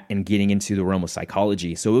 getting that and getting into the realm of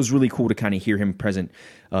psychology. So it was really cool to kind of hear him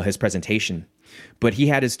his presentation. But he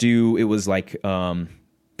had us do, it was like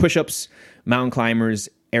push-ups, mountain climbers,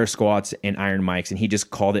 air squats, and iron mics. And he just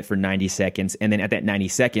called it for 90 seconds. And then at that 90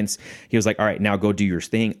 seconds, he was like, all right, now go do your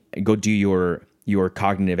thing. Go do your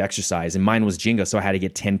cognitive exercise. And mine was Jenga. So I had to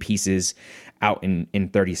get 10 pieces out in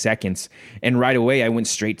 30 seconds. And right away, I went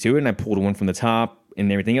straight to it and I pulled one from the top and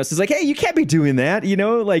everything else. It's like, hey, you can't be doing that.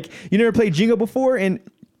 Like you never played Jenga before. And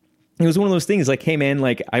it was one of those things like, hey, man,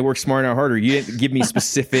 like I work smarter, not harder. You didn't give me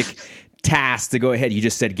specific tasks to go ahead. You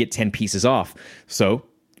just said get 10 pieces off. So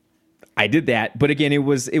I did that. But again, it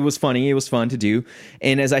was funny. It was fun to do.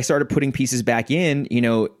 And as I started putting pieces back in,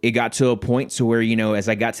 it got to a point to where, as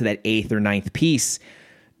I got to that 8th or 9th piece,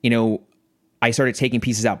 I started taking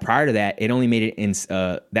pieces out prior to that. It only made it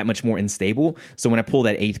that much more unstable. So when I pulled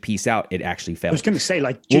that 8th piece out, it actually fell. I was going to say,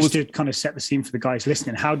 like, to kind of set the scene for the guys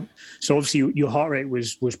listening, so obviously your heart rate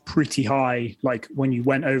was pretty high, like when you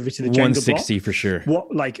went over to the Jenga 160 block. For sure.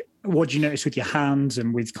 What did you notice with your hands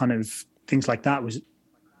and with kind of things like that?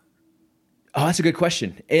 Oh, that's a good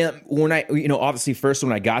question. And when I, obviously first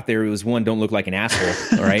when I got there, it was one, don't look like an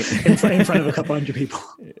asshole. All right. in front of a couple hundred people.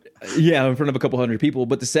 Yeah. In front of a couple hundred people.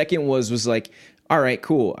 But the second was like, all right,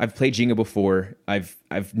 cool. I've played Jenga before. I've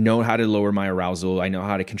known how to lower my arousal. I know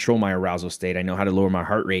how to control my arousal state. I know how to lower my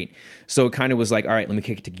heart rate. So it kind of was like, all right, let me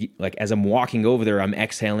kick it to, like, as I'm walking over there, I'm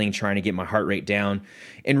exhaling, trying to get my heart rate down.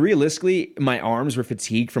 And realistically, my arms were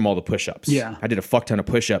fatigued from all the push-ups. Yeah. I did a fuck ton of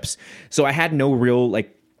push-ups. So I had no real,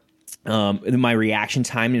 like, my reaction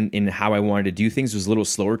time in how I wanted to do things was a little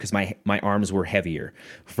slower because my arms were heavier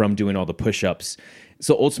from doing all the push-ups.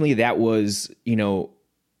 So ultimately that was,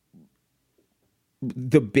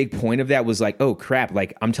 the big point of that was like, oh crap,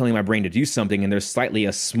 like I'm telling my brain to do something and there's slightly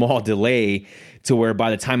a small delay to where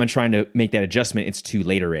by the time I'm trying to make that adjustment, it's too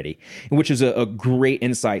late already, which is a great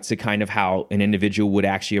insight to kind of how an individual would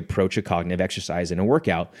actually approach a cognitive exercise in a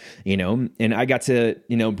workout, and I got to,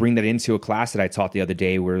 bring that into a class that I taught the other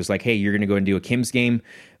day where it was like, hey, you're going to go and do a Kim's game,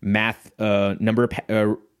 math, number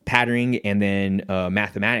patterning, and then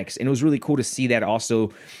mathematics. And it was really cool to see that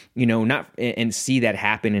also, and see that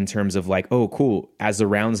happen in terms of like, oh, cool. As the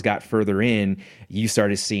rounds got further in, you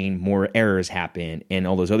started seeing more errors happen and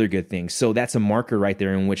all those other good things. So that's a marker right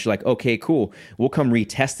there in which like, okay, cool. We'll come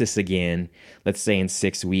retest this again, let's say in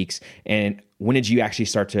 6 weeks. And when did you actually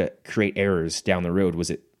start to create errors down the road? Was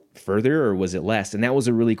it further or was it less? And that was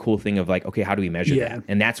a really cool thing of like, okay, how do we measure that?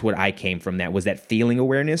 And that's what I came from. That was that feeling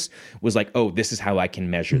awareness was like, oh, this is how I can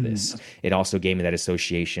measure this. It also gave me that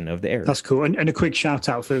association of the error. That's cool. And a quick shout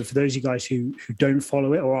out for those of you guys who don't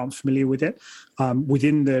follow it or aren't familiar with it.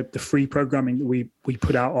 Within the free programming that we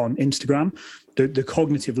put out on Instagram, the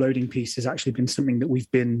cognitive loading piece has actually been something that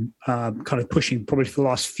we've been kind of pushing probably for the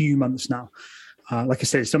last few months now. Like I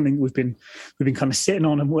said, it's something we've been kind of sitting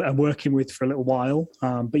on and working with for a little while.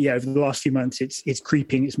 But yeah, over the last few months, it's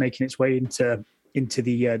creeping. It's making its way into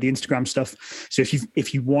the Instagram stuff. So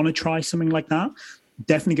if you want to try something like that,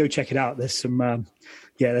 definitely go check it out. There's some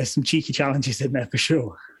cheeky challenges in there for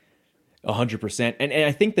sure. 100%. And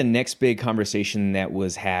I think the next big conversation that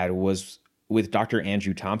was had was with Dr.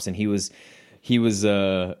 Andrew Thompson. He's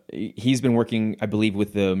been working, I believe,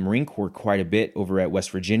 with the Marine Corps quite a bit over at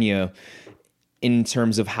West Virginia in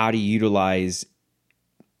terms of how to utilize,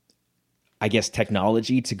 I guess,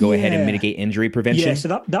 technology to go ahead and mitigate injury prevention. Yeah,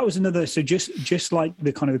 so that was another. So just like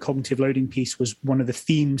the kind of the cognitive loading piece was one of the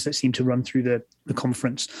themes that seemed to run through the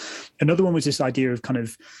conference. Another one was this idea of kind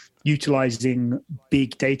of utilizing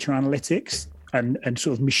big data analytics and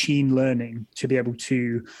sort of machine learning to be able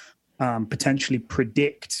to potentially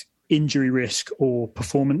predict injury risk or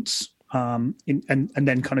performance, and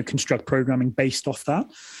then kind of construct programming based off that.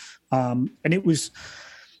 And it was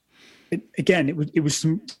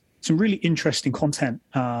some really interesting content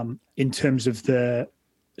in terms of the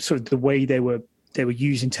sort of the way they were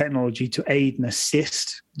using technology to aid and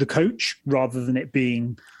assist the coach rather than it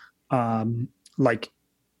being like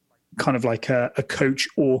a coach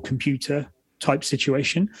or computer type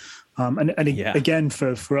situation. Again,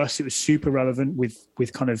 for us, it was super relevant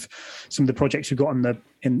with kind of some of the projects we got on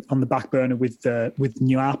the back burner with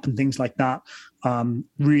new app and things like that.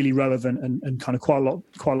 Really relevant and kind of quite a lot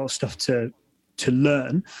of stuff to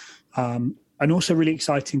learn, and also really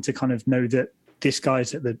exciting to kind of know that this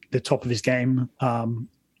guy's at the top of his game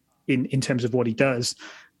in terms of what he does,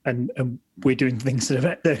 and we're doing things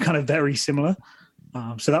that are kind of very similar.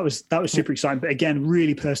 So that was super exciting. But again,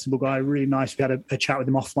 really personable guy, really nice. We had a chat with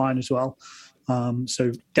him offline as well.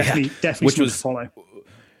 So definitely something to follow.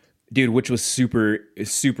 Dude, which was super,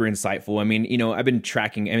 super insightful. I mean, I've been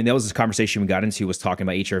tracking. I mean, that was this conversation we got into, was talking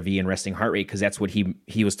about HRV and resting heart rate, because that's what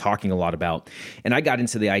he was talking a lot about. And I got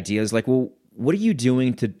into the ideas like, well, what are you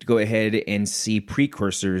doing to go ahead and see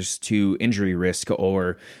precursors to injury risk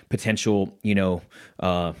or potential,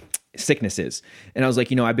 sicknesses? And I was like,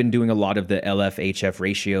 I've been doing a lot of the LF-HF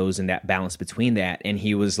ratios and that balance between that. And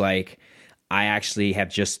he was like, I actually have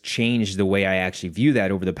just changed the way I actually view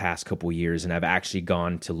that over the past couple of years. And I've actually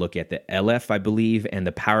gone to look at the LF, I believe, and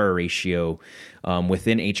the power ratio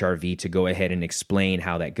within HRV to go ahead and explain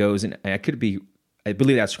how that goes. And I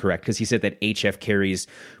believe that's correct, because he said that HF carries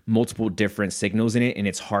multiple different signals in it, and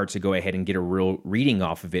it's hard to go ahead and get a real reading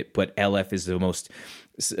off of it. But LF is the most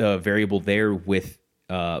variable there with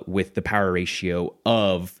the power ratio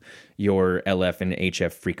of your LF and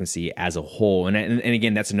HF frequency as a whole. And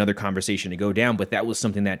again, that's another conversation to go down, but that was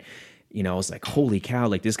something that, I was like, holy cow,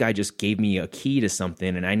 like this guy just gave me a key to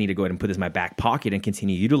something, and I need to go ahead and put this in my back pocket and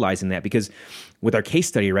continue utilizing that. Because with our case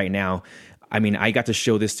study right now, I mean, I got to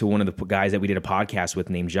show this to one of the guys that we did a podcast with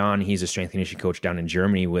named John. He's a strength and conditioning coach down in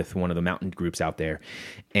Germany with one of the mountain groups out there.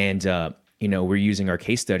 And, we're using our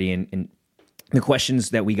case study and the questions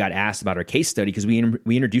that we got asked about our case study, because we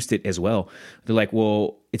introduced it as well. They're like,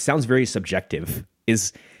 well, it sounds very subjective.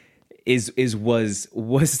 Was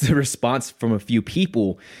the response from a few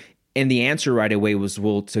people, and the answer right away was,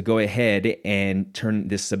 well, to go ahead and turn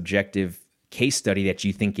this subjective case study that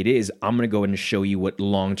you think it is, I'm going to go ahead and show you what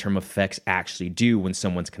long-term effects actually do when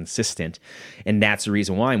someone's consistent. And that's the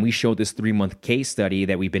reason why. And we showed this 3-month case study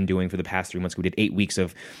that we've been doing for the past 3 months. We did 8 weeks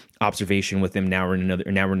of observation with them. Now we're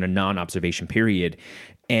in a non-observation period.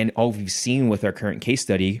 And all we've seen with our current case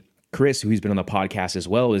study, Chris, who's been on the podcast as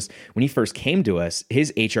well, is when he first came to us,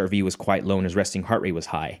 his HRV was quite low and his resting heart rate was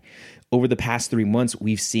high. Over the past 3 months,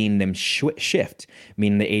 we've seen them shift,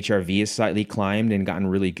 meaning the HRV has slightly climbed and gotten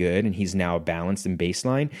really good, and he's now balanced and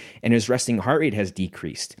baseline, and his resting heart rate has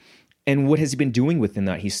decreased. And what has he been doing within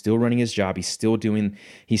that? He's still running his job. He's still,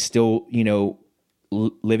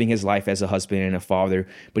 living his life as a husband and a father,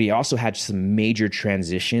 but he also had some major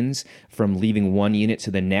transitions from leaving one unit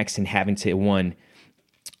to the next and having to,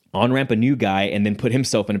 on-ramp a new guy and then put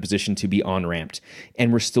himself in a position to be on-ramped.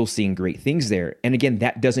 And we're still seeing great things there. And again,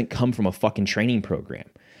 that doesn't come from a fucking training program.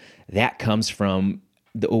 That comes from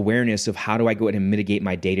the awareness of how do I go ahead and mitigate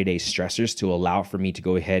my day-to-day stressors to allow for me to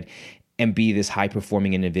go ahead and be this high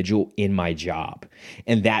performing individual in my job.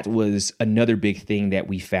 And that was another big thing that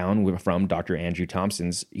we found from Dr. Andrew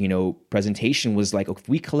Thompson's, presentation was like, if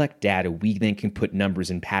we collect data, we then can put numbers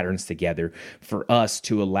and patterns together for us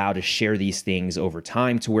to allow to share these things over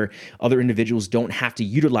time to where other individuals don't have to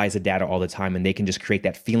utilize the data all the time, and they can just create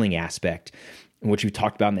that feeling aspect, which we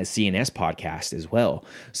talked about in the CNS podcast as well.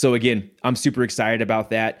 So again, I'm super excited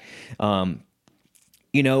about that.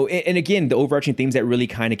 And again, the overarching themes that really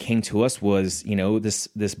kind of came to us was, this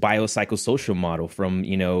biopsychosocial model from,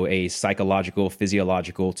 a psychological,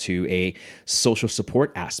 physiological to a social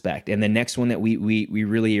support aspect. And the next one that we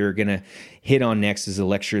really are going to hit on next is a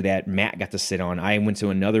lecture that Matt got to sit on. I went to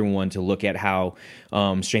another one to look at how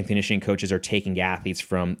strength and conditioning coaches are taking athletes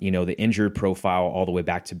from, the injured profile all the way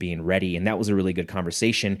back to being ready. And that was a really good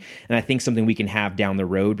conversation. And I think something we can have down the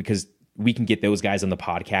road, because we can get those guys on the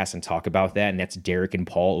podcast and talk about that. And that's Derek and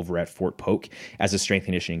Paul over at Fort Polk as the strength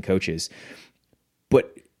conditioning coaches.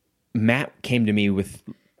 But Matt came to me with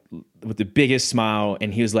the biggest smile,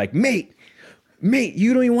 and he was like, mate,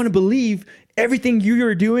 you don't even want to believe everything you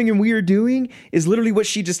are doing and we are doing is literally what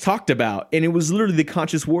she just talked about. And it was literally the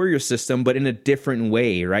conscious warrior system, but in a different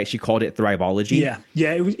way, right? She called it Thriveology.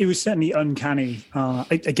 Yeah. It was certainly uncanny.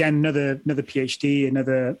 Again, another PhD,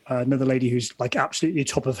 another lady who's like absolutely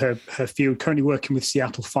top of her field, currently working with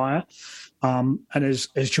Seattle Fire. And as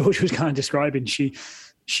George was kind of describing, she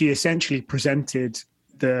essentially presented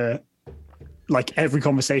every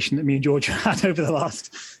conversation that me and George had over the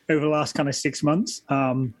last kind of 6 months.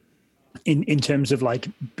 In terms of like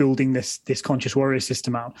building this conscious warrior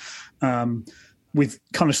system out, with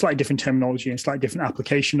kind of slightly different terminology and slightly different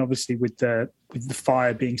application, obviously with the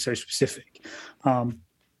fire being so specific.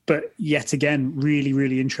 But yet again, really,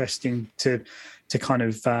 really interesting to kind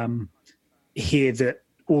of hear that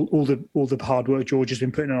all the hard work George has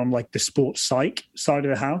been putting on like the sports psych side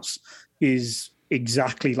of the house is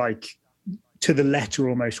exactly like to the letter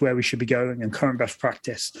almost where we should be going and current best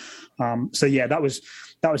practice. So yeah, that was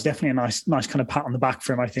definitely a nice kind of pat on the back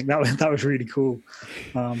for him. I think that was really cool.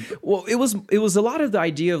 Well, it was a lot of the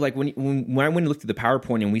idea of like when I went and looked at the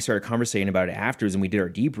PowerPoint and we started conversating about it afterwards and we did our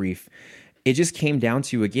debrief, it just came down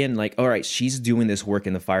to, again, like, all right, she's doing this work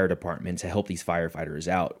in the fire department to help these firefighters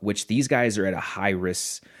out, which these guys are at a high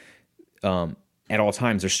risk, at all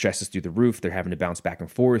times. Their stress is through the roof. They're having to bounce back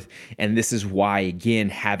and forth. And this is why, again,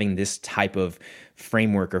 having this type of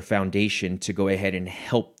framework or foundation to go ahead and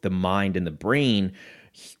help the mind and the brain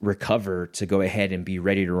recover to go ahead and be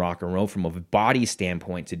ready to rock and roll from a body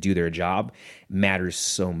standpoint to do their job matters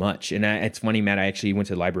so much. And it's funny, Matt, I actually went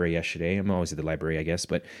to the library yesterday. I'm always at the library, I guess,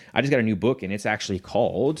 but I just got a new book, and it's actually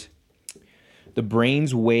called The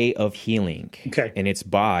Brain's Way of Healing. Okay. And it's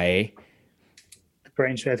by...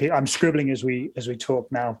 I'm scribbling as we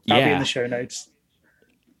talk now. That'll be in the show notes.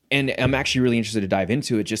 And I'm actually really interested to dive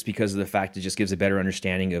into it just because of the fact it just gives a better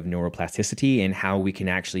understanding of neuroplasticity and how we can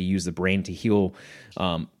actually use the brain to heal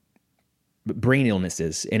brain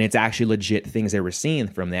illnesses. And it's actually legit things that we're seeing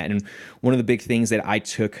from that. And one of the big things that I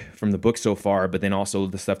took from the book so far, but then also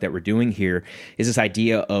the stuff that we're doing here, is this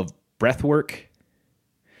idea of breath work,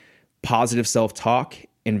 positive self-talk,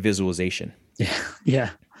 and visualization. Yeah.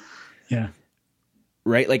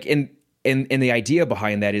 Right? Like, and the idea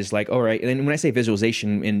behind that is like, all right, and then when I say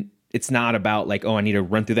visualization, and it's not about like, oh, I need to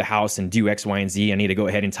run through the house and do X, Y, and Z. I need to go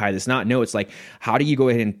ahead and tie this knot. No, it's like, how do you go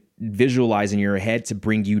ahead and visualize in your head to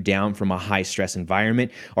bring you down from a high stress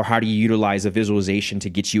environment? Or how do you utilize a visualization to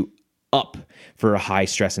get you up for a high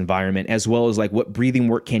stress environment, as well as like what breathing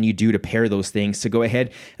work can you do to pair those things to go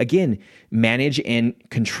ahead, again, manage and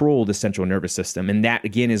control the central nervous system. And that,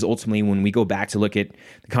 again, is ultimately when we go back to look at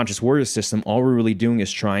the conscious warrior system, all we're really doing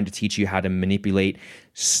is trying to teach you how to manipulate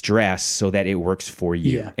stress so that it works for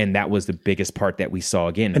you. Yeah. And that was the biggest part that we saw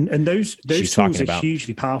again. And those tools are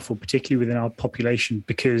hugely powerful, particularly within our population,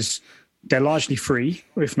 because they're largely free,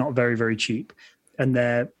 if not very, very cheap. And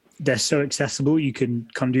they're so accessible. You can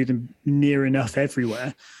kind of do them near enough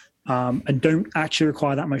everywhere, and don't actually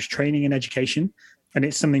require that much training and education. And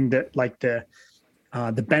it's something that like the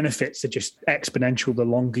benefits are just exponential the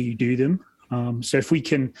longer you do them. So if we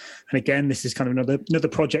can, and again, this is kind of another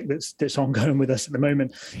project that's ongoing with us at the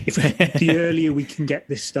moment. If the earlier we can get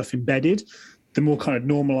this stuff embedded, the more kind of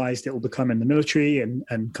normalized it will become in the military and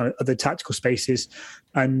kind of other tactical spaces,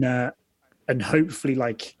 and hopefully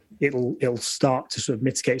like it'll start to sort of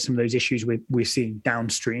mitigate some of those issues we're seeing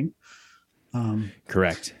downstream.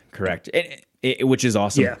 Correct. Which is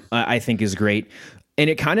awesome. Yeah. I think is great. And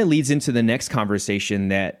it kind of leads into the next conversation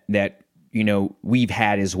that we've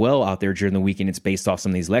had as well out there during the week, and it's based off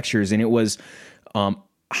some of these lectures. And it was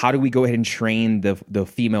how do we go ahead and train the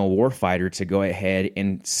female warfighter to go ahead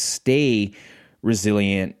and stay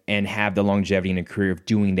resilient and have the longevity in a career of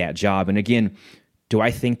doing that job? And again, do I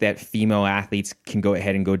think that female athletes can go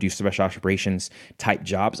ahead and go do special operations type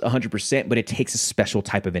jobs? 100%, but it takes a special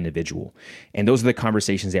type of individual. And those are the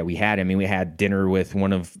conversations that we had. I mean, we had dinner with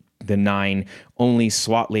one of the 9 only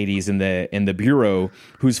SWAT ladies in the bureau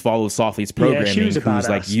who's followed Soflete's programming, who's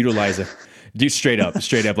like utilize it. Dude, straight up,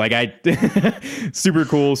 like super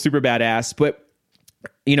cool, super badass. But,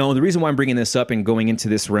 you know, the reason why I'm bringing this up and going into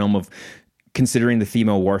this realm of considering the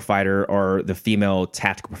female warfighter or the female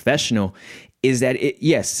tactical professional is that,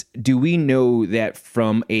 yes, do we know that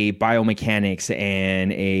from a biomechanics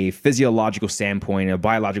and a physiological standpoint, a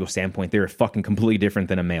biological standpoint, they're fucking completely different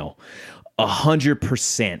than a male?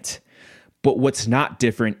 100%. But what's not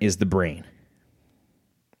different is the brain.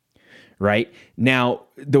 Right? Now,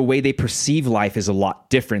 the way they perceive life is a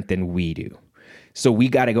lot different than we do. So we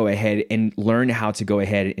got to go ahead and learn how to go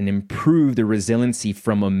ahead and improve the resiliency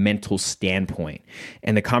from a mental standpoint.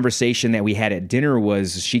 And the conversation that we had at dinner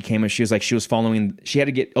was she came and she was like, she was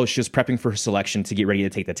prepping for her selection to get ready to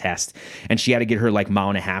take the test. And she had to get her like 1.5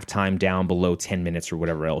 mile time down below 10 minutes or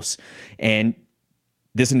whatever else. And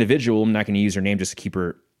this individual, I'm not going to use her name just to keep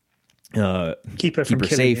her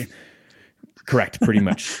safe. You. Correct, pretty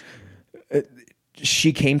much.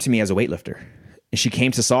 She came to me as a weightlifter. She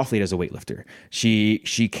came to Soflete as a weightlifter.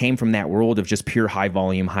 She came from that world of just pure high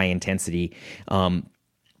volume, high intensity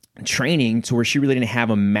training to where she really didn't have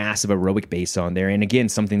a massive aerobic base on there. And again,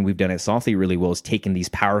 something we've done at Soflete really well is taking these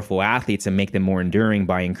powerful athletes and make them more enduring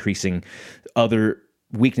by increasing other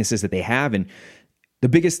weaknesses that they have. And the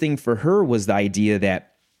biggest thing for her was the idea that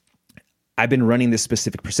I've been running this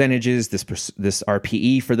specific percentages, this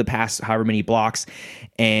RPE for the past however many blocks.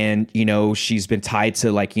 And, you know, she's been tied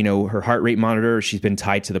to like, you know, her heart rate monitor. She's been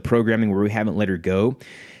tied to the programming where we haven't let her go.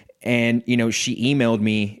 And, you know, she emailed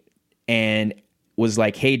me and was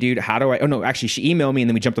like, hey, dude, she emailed me and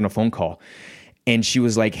then we jumped on a phone call. And she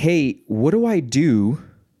was like, hey, what do I do?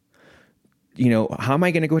 You know, how am I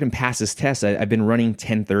going to go ahead and pass this test? I've been running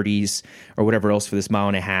 10:30s or whatever else for this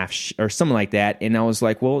 1.5 miles or something like that. And I was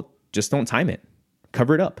like, well, just don't time it.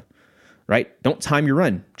 Cover it up, right? Don't time your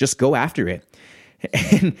run. Just go after it.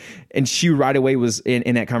 And she right away was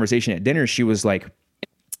in that conversation at dinner. She was like,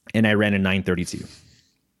 and I ran a 9:32,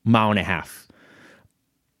 1.5 miles.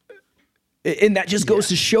 And that just goes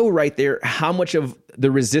to show right there how much of the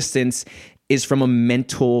resistance is from a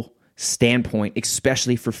mental standpoint,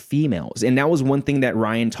 especially for females. And that was one thing that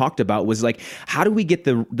Ryan talked about was like, how do we get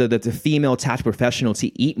the female tactical professional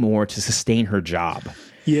to eat more to sustain her job?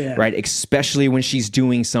 Yeah. Right. Especially when she's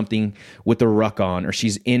doing something with the ruck on, or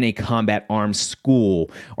she's in a combat arms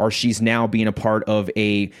school, or she's now being a part of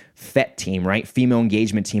a FET team, right? Female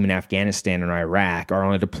engagement team in Afghanistan or Iraq, or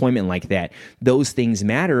on a deployment like that. Those things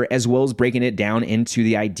matter, as well as breaking it down into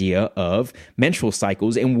the idea of menstrual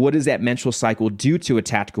cycles. And what does that menstrual cycle do to a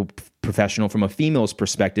tactical professional from a female's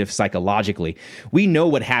perspective psychologically? We know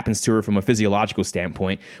what happens to her from a physiological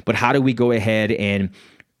standpoint, but how do we go ahead and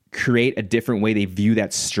create a different way they view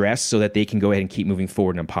that stress so that they can go ahead and keep moving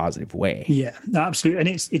forward in a positive way? Yeah, absolutely. And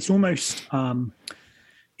it's almost kind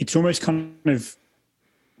of,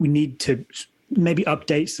 we need to, maybe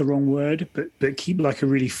update's the wrong word, but keep like a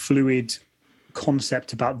really fluid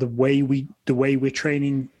concept about the way we're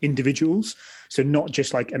training individuals. So not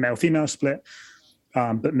just like a male female split,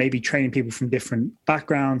 but maybe training people from different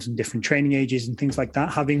backgrounds and different training ages and things like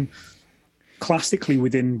that. Having classically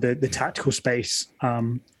within the tactical space,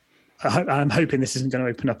 I'm hoping this isn't going to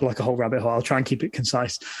open up like a whole rabbit hole. I'll try and keep it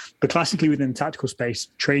concise. But classically within the tactical space,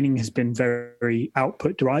 training has been very, very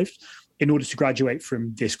output derived. In order to graduate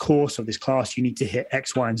from this course or this class, you need to hit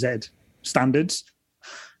X, Y, and Z standards.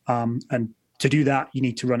 And to do that, you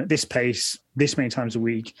need to run at this pace, this many times a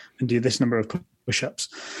week, and do this number of push-ups.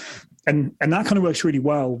 And that kind of works really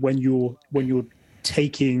well when you're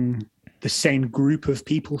taking the same group of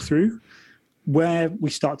people through. Where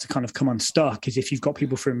we start to kind of come unstuck is if you've got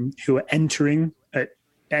people who are entering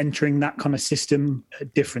that kind of system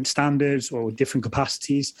at different standards or different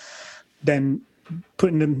capacities, then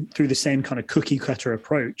putting them through the same kind of cookie cutter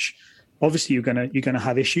approach. Obviously, you're gonna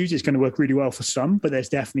have issues. It's going to work really well for some, but there's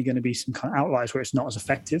definitely going to be some kind of outliers where it's not as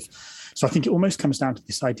effective. So I think it almost comes down to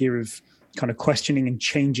this idea of kind of questioning and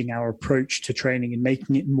changing our approach to training and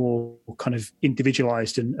making it more kind of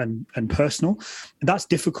individualized and personal. And that's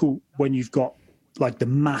difficult when you've got like the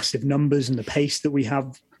massive numbers and the pace that we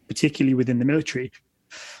have, particularly within the military.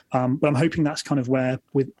 But I'm hoping that's kind of where,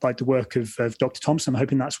 with like the work of Dr. Thompson, I'm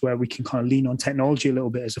hoping that's where we can kind of lean on technology a little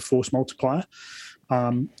bit as a force multiplier.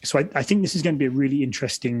 So I think this is going to be a really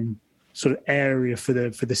interesting sort of area for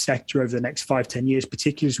the sector over the next 5-10 years,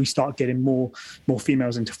 particularly as we start getting more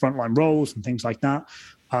females into frontline roles and things like that.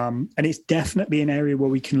 And it's definitely an area where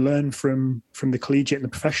we can learn from the collegiate and the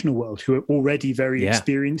professional world, who are already very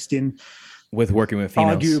experienced in with working with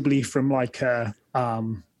females. Arguably from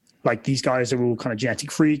like these guys are all kind of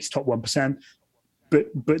genetic freaks, top 1%, but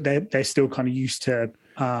they're still kind of used to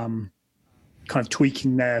kind of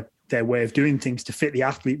tweaking their way of doing things to fit the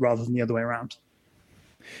athlete rather than the other way around.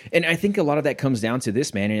 And I think a lot of that comes down to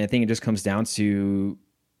this, man. And I think it just comes down to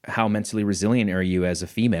how mentally resilient are you as a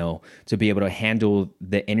female to be able to handle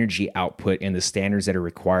the energy output and the standards that are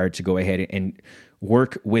required to go ahead and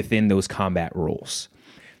work within those combat roles.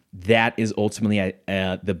 That is ultimately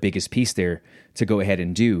the biggest piece there to go ahead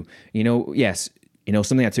and do. Yes,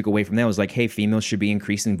 something I took away from that was like, hey, females should be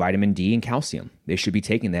increasing vitamin D and calcium. They should be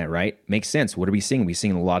taking that, right? Makes sense. What are we seeing? We're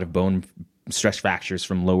seeing a lot of bone stress fractures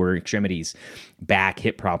from lower extremities, back,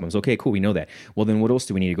 hip problems. Okay, cool. We know that. Well, then what else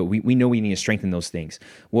do we need to go? We know we need to strengthen those things.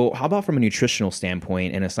 Well, how about from a nutritional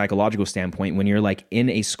standpoint and a psychological standpoint, when you're like in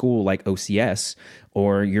a school like OCS,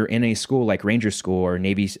 or you're in a school like Ranger School or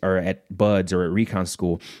Navy, or at Buds or at Recon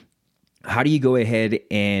School, how do you go ahead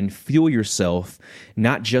and fuel yourself,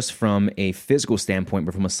 not just from a physical standpoint,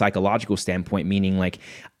 but from a psychological standpoint, meaning like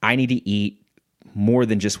I need to eat more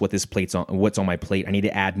than just what's on my plate. I need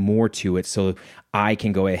to add more to it so I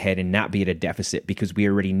can go ahead and not be at a deficit, because we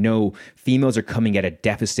already know females are coming at a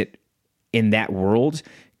deficit in that world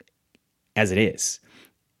as it is.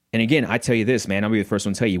 And again, I tell you this, man, I'll be the first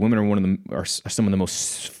one to tell you, women are some of the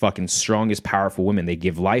most fucking strongest, powerful women. They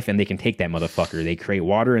give life and they can take that motherfucker. They create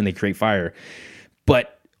water and they create fire.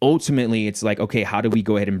 But ultimately, it's like, okay, how do we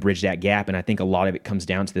go ahead and bridge that gap? And I think a lot of it comes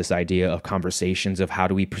down to this idea of conversations of how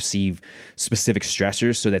do we perceive specific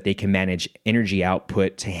stressors so that they can manage energy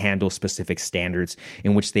output to handle specific standards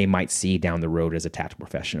in which they might see down the road as a tactical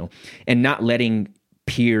professional, and not letting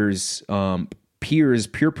peers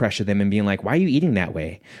peer pressure them and being like, why are you eating that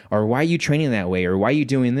way? Or why are you training that way? Or why are you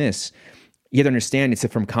doing this? You have to understand it's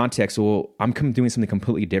from context. Well, I'm doing something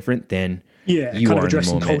completely different than you kind are of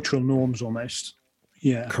addressing in the moment. Cultural norms almost.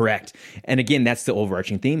 Yeah. Correct. And again, that's the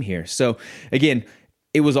overarching theme here. So again,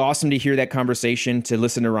 it was awesome to hear that conversation, to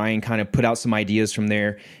listen to Ryan kind of put out some ideas from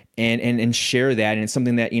there and share that. And it's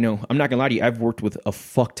something that, I'm not gonna lie to you, I've worked with a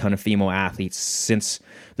fuck ton of female athletes since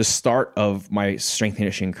the start of my strength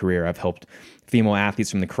conditioning career. I've helped female athletes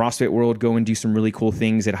from the CrossFit world go and do some really cool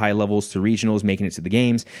things at high levels to regionals, making it to the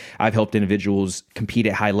games. I've helped individuals compete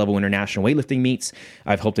at high level international weightlifting meets.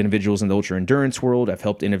 I've helped individuals in the ultra endurance world. I've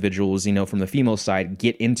helped individuals, from the female side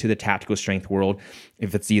get into the tactical strength world.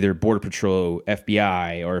 If it's either Border Patrol,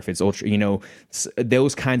 FBI, or if it's ultra,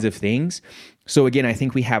 those kinds of things. So again, I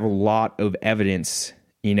think we have a lot of evidence,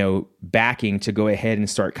 backing to go ahead and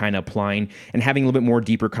start kind of applying and having a little bit more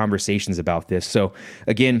deeper conversations about this. So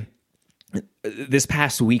again, this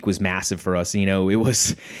past week was massive for us.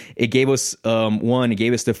 It gave us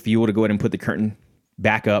the fuel to go ahead and put the curtain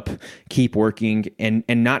back up, keep working, and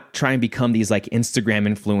not try and become these like Instagram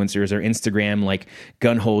influencers or Instagram like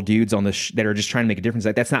gun-hole dudes on that are just trying to make a difference.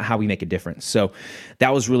 That's not how we make a difference. So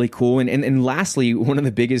that was really cool. And lastly, one of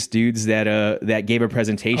the biggest dudes that gave a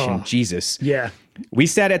presentation, Jesus. Yeah. We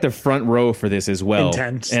sat at the front row for this as well.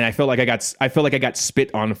 Intense. And I felt like I got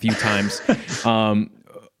spit on a few times.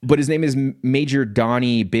 But his name is Major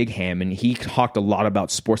Donnie Bigham, and he talked a lot about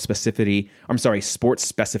sports specificity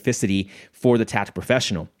for the tactical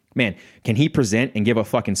professional. Man, can he present and give a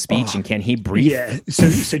fucking speech, and can he breathe? Yeah.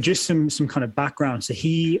 So just some kind of background. So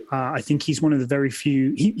he, I think he's one of the very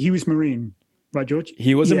few. He was Marine, right, George?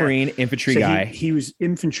 He was a Marine infantry guy. He was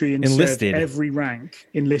infantry and enlisted, served every rank,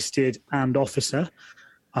 enlisted and officer.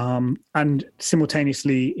 And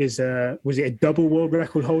simultaneously was it a double world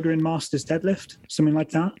record holder in Masters deadlift, something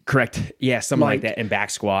like that? Correct. Yeah, something like that in back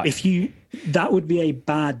squat. That would be a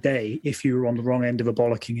bad day if you were on the wrong end of a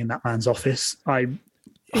bollocking in that man's office.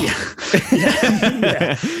 He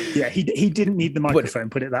didn't need the microphone,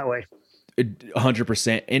 put it that way.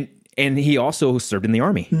 100%. And he also served in the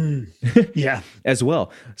Army. Yeah. As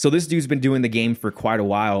well. So this dude's been doing the game for quite a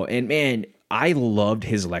while. And man, I loved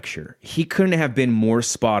his lecture. He couldn't have been more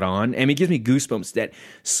spot on. I mean, it gives me goosebumps that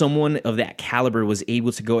someone of that caliber was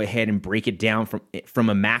able to go ahead and break it down from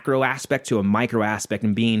a macro aspect to a micro aspect,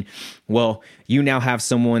 and being, well, you now have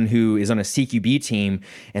someone who is on a CQB team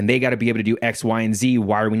and they got to be able to do X, Y, and Z.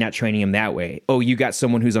 Why are we not training them that way? Oh, you got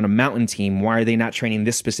someone who's on a mountain team. Why are they not training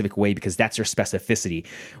this specific way? Because that's their specificity.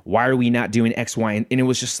 Why are we not doing X, Y? And it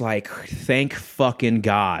was just like, thank fucking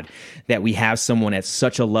God that we have someone at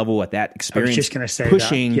such a level at that experience. I was just going to say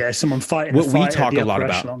pushing that. Yeah, someone fighting what we talk a lot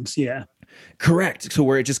about. Echelons. Yeah, correct. So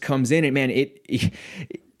where it just comes in, and man,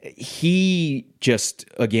 he just,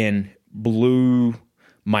 again, blew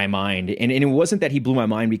my mind. And it wasn't that he blew my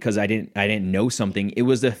mind because I didn't know something. It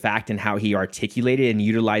was the fact and how he articulated and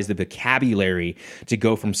utilized the vocabulary to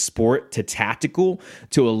go from sport to tactical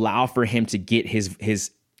to allow for him to get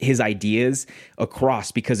his ideas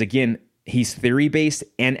across. Because again, he's theory-based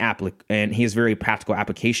and he is very practical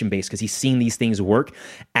application-based because he's seen these things work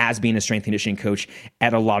as being a strength conditioning coach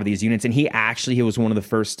at a lot of these units. And he was one of the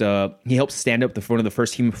first, he helped stand up one of the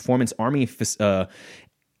first Human Performance Army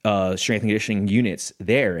strength and conditioning units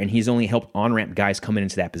there. And he's only helped on-ramp guys coming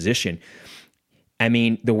into that position. I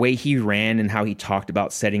mean, the way he ran and how he talked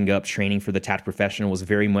about setting up training for the tactical professional was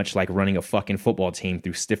very much like running a fucking football team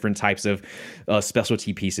through different types of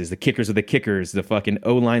specialty pieces. The kickers are the kickers, the fucking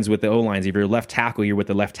O-lines with the O-lines. If you're a left tackle, you're with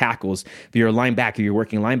the left tackles. If you're a linebacker, you're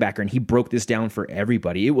working linebacker. And he broke this down for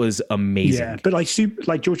everybody. It was amazing. Yeah, but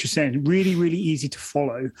like George was saying, really, really easy to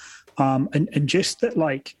follow. And just that,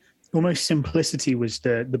 like, almost simplicity was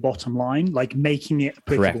the bottom line, like making it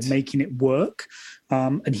applicable, Correct. Making it work.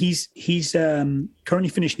 And he's currently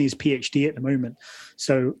finishing his PhD at the moment.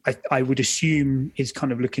 So I would assume is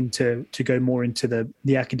kind of looking to go more into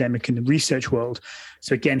the academic and the research world.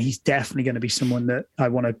 So again, he's definitely going to be someone that I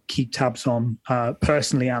want to keep tabs on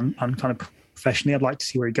personally and kind of professionally. I'd like to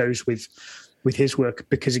see where he goes with his work,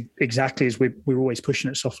 because exactly as we're always pushing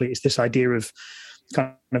at Softly, it's this idea of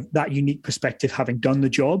kind of that unique perspective, having done the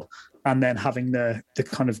job and then having the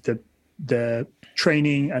kind of the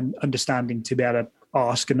training and understanding to be able to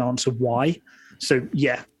ask and answer why. So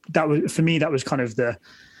yeah, that was, for me, that was kind of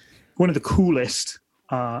one of the coolest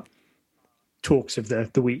talks of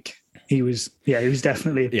the week. He was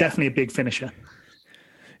definitely a big finisher.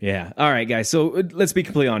 Yeah. All right, guys. So let's be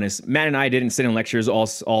completely honest. Matt and I didn't sit in lectures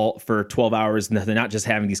all for 12 hours, not just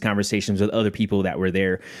having these conversations with other people that were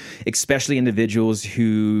there, especially individuals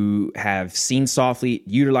who have seen Soflete,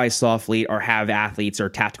 utilize Soflete, or have athletes or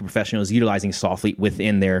tactical professionals utilizing Soflete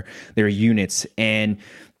within their units. And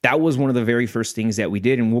that was one of the very first things that we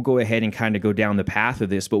did, and we'll go ahead and kind of go down the path of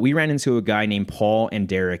this. But we ran into a guy named Paul and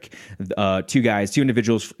Derek, two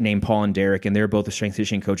individuals named Paul and Derek, and they're both the strength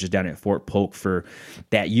conditioning coaches down at Fort Polk for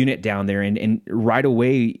that unit down there. And right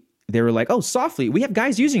away, they were like, "Oh, Soflete, we have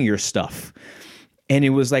guys using your stuff." And it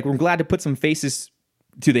was like, we're glad to put some faces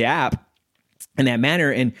to the app in that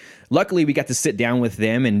manner. And luckily, we got to sit down with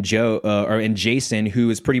them and Jason, who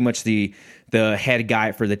is pretty much the head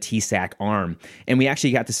guy for the TSAC arm. And we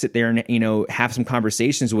actually got to sit there and, have some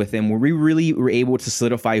conversations with them where we really were able to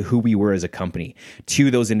solidify who we were as a company to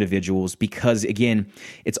those individuals. Because again,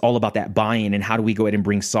 it's all about that buy-in and how do we go ahead and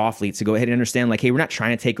bring Soflete to go ahead and understand, like, hey, we're not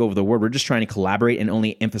trying to take over the world. We're just trying to collaborate and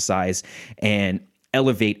only emphasize and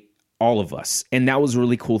elevate all of us. And that was a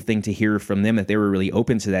really cool thing to hear from them, that they were really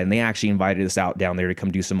open to that. And they actually invited us out down there to come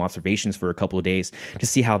do some observations for a couple of days to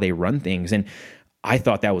see how they run things. And I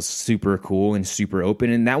thought that was super cool and super open.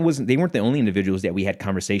 And they weren't the only individuals that we had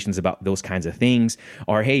conversations about those kinds of things.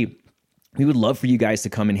 Or, hey, we would love for you guys to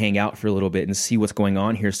come and hang out for a little bit and see what's going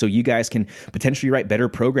on here, so you guys can potentially write better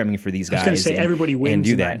programming for these guys. I was going to say, everybody wins and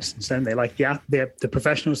do in that instance, don't they? Like, yeah, the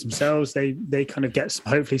professionals themselves, they kind of get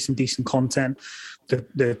hopefully some decent content.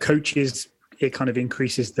 The coaches, it kind of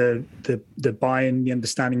increases the buy-in, the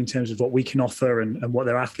understanding in terms of what we can offer and what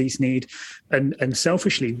their athletes need. And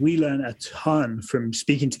selfishly, we learn a ton from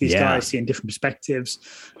speaking to these guys, seeing different perspectives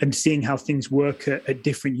and seeing how things work at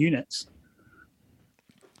different units.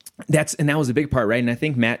 That was a big part, right? And I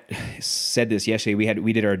think Matt said this yesterday.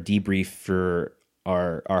 We did our debrief for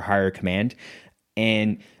our higher command,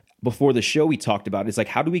 and before the show we talked about, it's like,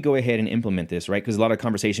 how do we go ahead and implement this, right? Because a lot of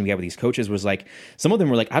conversation we had with these coaches was like, some of them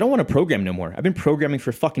were like, I don't want to program no more. I've been programming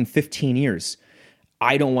for fucking 15 years.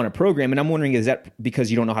 I don't want to program. And I'm wondering, is that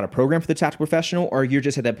because you don't know how to program for the tactical professional, or you're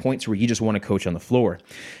just at that point where you just want to coach on the floor?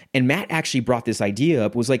 And Matt actually brought this idea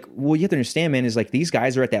up, was like, well, you have to understand, man, is like, these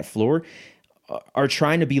guys are at that floor, are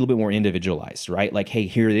trying to be a little bit more individualized, right? Like, hey,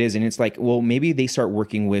 here it is. And it's like, well, maybe they start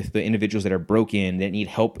working with the individuals that are broken, that need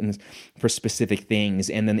help for specific things.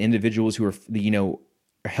 And then the individuals who are,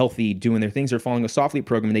 healthy, doing their things, are following a Soflete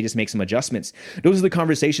program, and they just make some adjustments. Those are the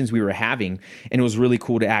conversations we were having. And it was really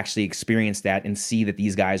cool to actually experience that and see that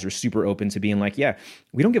these guys are super open to being like, yeah,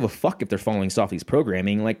 we don't give a fuck if they're following Soflete's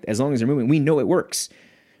programming. Like, as long as they're moving, we know it works,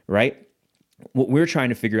 right? What we're trying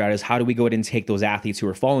to figure out is, how do we go ahead and take those athletes who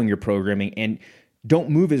are following your programming and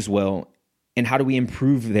don't move as well, and how do we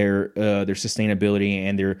improve their sustainability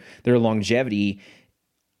and their longevity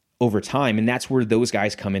over time? And that's where those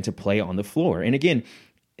guys come into play on the floor. And again,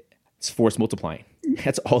 it's force multiplying.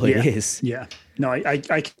 That's all it is. Yeah. No,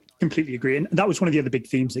 I completely agree. And that was one of the other big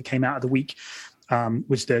themes that came out of the week,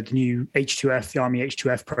 was the new H2F, the Army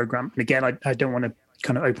H2F program. And again, I don't want to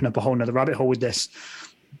kind of open up a whole nother rabbit hole with this.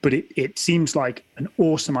 But it seems like an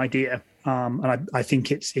awesome idea. And I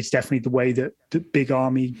think it's definitely the way that the big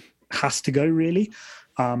army has to go, really.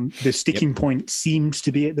 The sticking point seems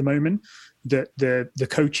to be at the moment that the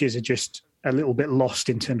coaches are just a little bit lost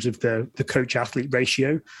in terms of the coach athlete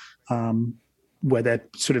ratio, where they're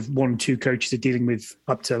sort of 1 or 2 coaches are dealing with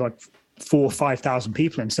up to like 4,000 or 5,000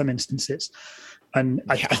 people in some instances. And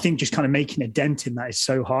I think just kind of making a dent in that is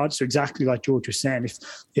so hard. So exactly like George was saying,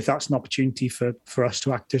 if that's an opportunity for us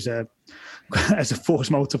to act as a force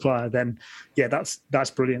multiplier, then that's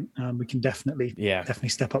brilliant. We can definitely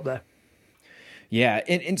step up there. Yeah,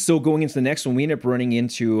 and so going into the next one, we end up running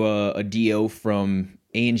into a DO from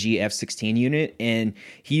A&G F-16 unit, and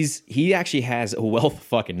he actually has a wealth of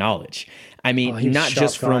fucking knowledge. I mean, not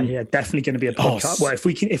just from definitely going to be a podcast. Well, if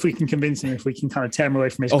we can convince him, if we can kind of tear him away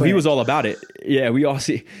from his. He was all about it. Yeah, we asked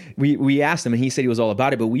him, and he said he was all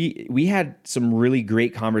about it. But we had some really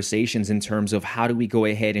great conversations in terms of how do we go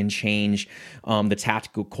ahead and change the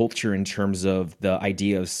tactical culture in terms of the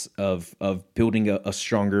ideas of building a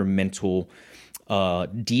stronger mental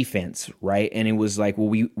defense, right? And it was like,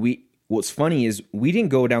 well, what's funny is we didn't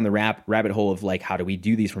go down the rabbit hole of like, how do we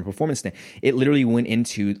do these from performance? It literally went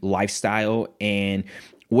into lifestyle and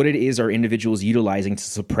what it is our individuals utilizing to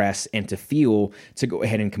suppress and to feel to go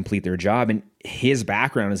ahead and complete their job. And his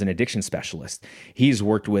background as an addiction specialist, he's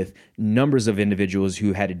worked with numbers of individuals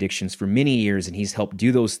who had addictions for many years, and he's helped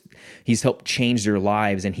he's helped change their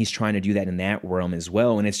lives, and he's trying to do that in that realm as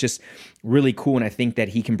well. And it's just really cool. And I think that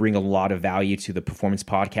he can bring a lot of value to the Performance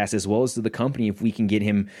Podcast as well as to the company if we can get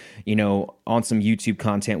him, on some YouTube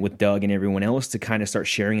content with Doug and everyone else to kind of start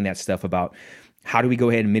sharing that stuff about how do we go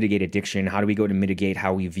ahead and mitigate addiction? How do we go to mitigate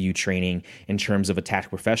how we view training in terms of a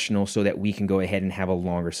tactical professional so that we can go ahead and have a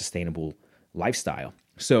longer sustainable lifestyle?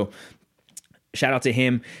 So shout out to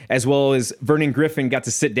him, as well as Vernon Griffin got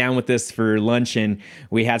to sit down with us for lunch, and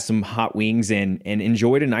we had some hot wings and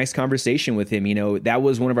enjoyed a nice conversation with him. That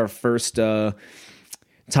was one of our first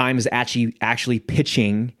times actually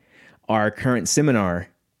pitching our current seminar,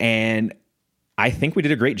 and I think we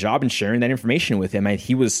did a great job in sharing that information with him.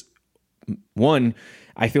 He was one,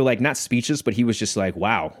 I feel like not speechless, but he was just like,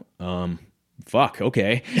 wow, fuck,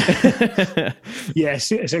 okay. Yeah.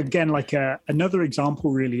 So again, like another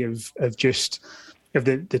example really of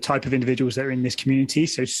the type of individuals that are in this community.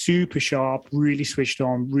 So super sharp, really switched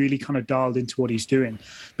on, really kind of dialed into what he's doing,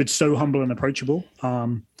 but so humble and approachable.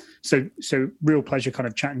 So real pleasure kind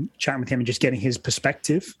of chatting with him and just getting his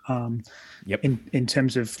perspective. In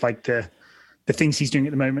terms of like the things he's doing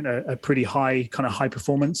at the moment are pretty high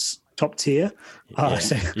performance, top tier.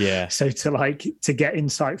 So to get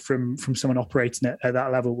insight from someone operating at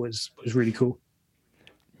that level was really cool.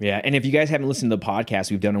 Yeah, and if you guys haven't listened to the podcast,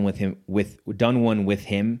 we've done one with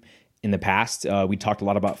him in the past. We talked a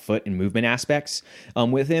lot about foot and movement aspects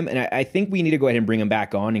with him, and I think we need to go ahead and bring him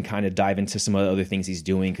back on and kind of dive into some of the other things he's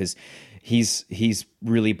doing, because he's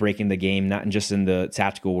really breaking the game, not just in the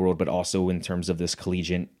tactical world, but also in terms of this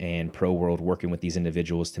collegiate and pro world, working with these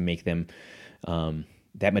individuals to make them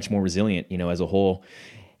that much more resilient, as a whole.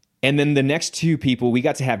 And then the next two people, we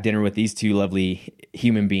got to have dinner with these two lovely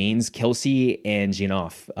human beings, Kelsey and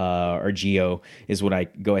Ginoff, or Gio is what I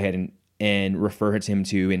go ahead and refer to him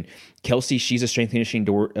to. And Kelsey, she's a strength conditioning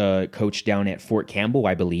coach down at Fort Campbell,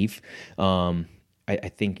 I believe. I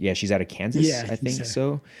think, she's out of Kansas. Yeah, I think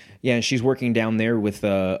so. Yeah, and she's working down there with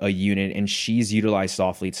a unit, and she's utilized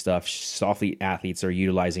Soflete stuff. Soflete athletes are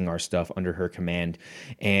utilizing our stuff under her command,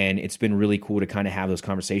 and it's been really cool to kind of have those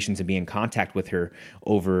conversations and be in contact with her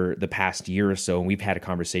over the past year or so. And we've had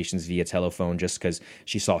conversations via telephone just because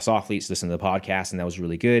she saw Soflete, listened to the podcast, and that was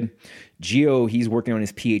really good. Gio, he's working on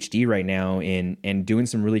his PhD right now and doing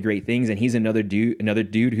some really great things, and he's another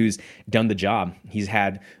dude who's done the job. He's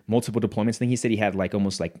had multiple deployments. I think he said he had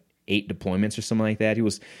almost 8 deployments or something like that. He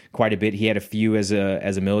was quite a bit. He had a few as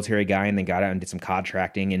a military guy, and then got out and did some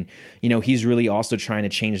contracting. And he's really also trying to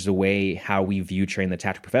change the way how we view train the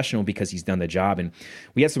tactical professional, because he's done the job. And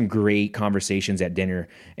we had some great conversations at dinner,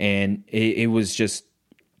 and it was just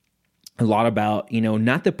a lot about,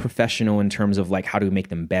 not the professional in terms of how do we make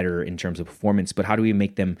them better in terms of performance, but how do we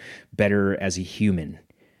make them better as a human,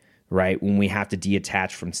 right? When we have to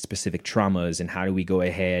detach from specific traumas, and how do we go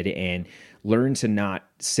ahead and learn to not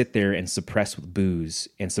sit there and suppress with booze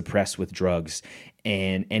and suppress with drugs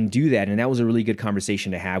and do that. And that was a really good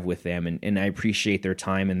conversation to have with them. And I appreciate their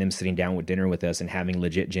time and them sitting down with dinner with us and having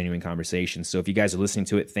legit, genuine conversations. So if you guys are listening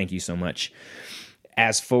to it, thank you so much.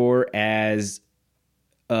 As far as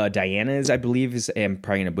Diana is, I believe, I'm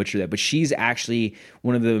probably going to butcher that, but she's actually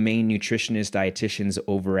one of the main nutritionist dietitians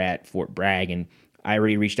over at Fort Bragg. And I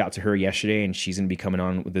already reached out to her yesterday, and she's going to be coming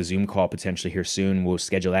on with a Zoom call potentially here soon. We'll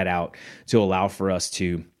schedule that out to allow for us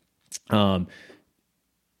to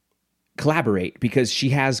collaborate, because she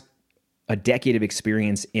has a decade of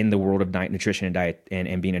experience in the world of diet, nutrition, and diet,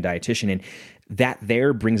 and being a dietitian, and that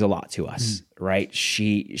there brings a lot to us, right?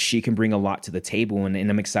 She can bring a lot to the table, and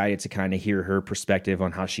I'm excited to kind of hear her perspective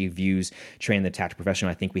on how she views training the tactical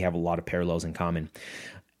professional. I think we have a lot of parallels in common.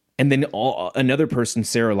 And then another person,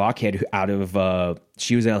 Sarah Lockhead,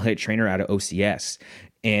 she was an elite trainer out of OCS.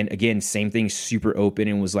 And again, same thing, super open,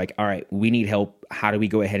 and was like, all right, we need help. How do we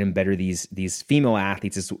go ahead and better these female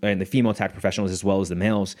athletes and the female tactical professionals as well as the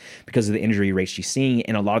males, because of the injury rates she's seeing?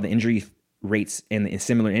 And a lot of the injury rates and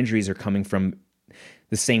similar injuries are coming from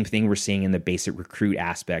the same thing we're seeing in the basic recruit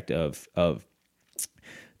aspect of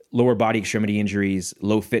lower body extremity injuries,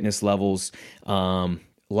 low fitness levels,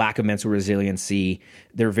 lack of mental resiliency.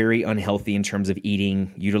 They're very unhealthy in terms of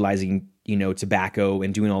eating, utilizing, tobacco,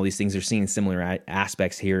 and doing all these things. They're seeing similar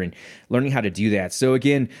aspects here and learning how to do that. So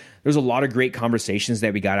again, there's a lot of great conversations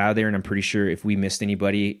that we got out of there. And I'm pretty sure if we missed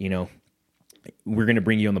anybody, we're going to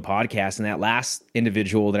bring you on the podcast. And that last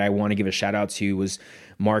individual that I want to give a shout out to was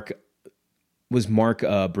Mark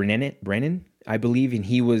Brennan, I believe, and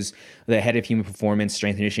he was the head of human performance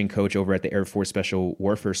strength and conditioning coach over at the Air Force Special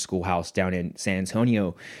Warfare Schoolhouse down in San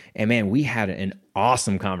Antonio. And man, we had an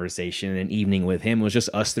awesome conversation, an evening with him. It was just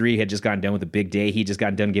us three. He had just gotten done with a big day. He just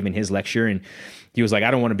got done giving his lecture, and he was like,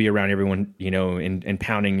 I don't want to be around everyone, and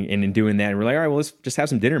pounding and doing that. And we're like, all right, well, let's just have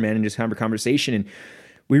some dinner, man, and just have a conversation. And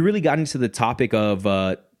we really got into the topic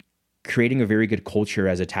of creating a very good culture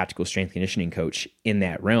as a tactical strength conditioning coach in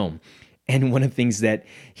that realm. And one of the things that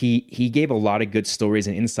he gave a lot of good stories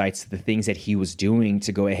and insights to the things that he was doing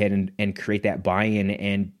to go ahead and create that buy-in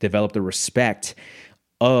and develop the respect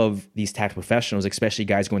of these tactical professionals, especially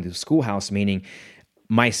guys going to the schoolhouse, meaning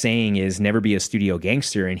my saying is never be a studio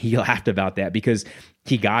gangster. And he laughed about that because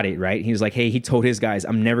he got it, right? He was like, hey, he told his guys,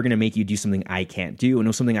 I'm never going to make you do something I can't do. And it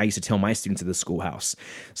was something I used to tell my students at the schoolhouse.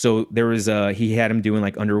 So there was he had him doing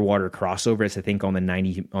like underwater crossovers, I think on the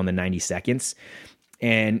 90 seconds.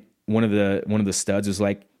 And one of the studs was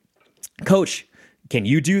like, Coach, can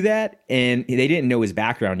you do that? And they didn't know his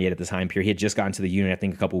background yet at the time period. He had just gotten to the unit, I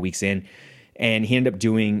think, a couple of weeks in, and he ended up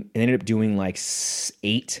doing like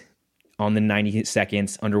 8 on the 90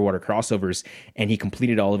 seconds underwater crossovers, and he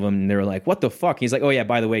completed all of them. And they were like, what the fuck? He's like, oh yeah,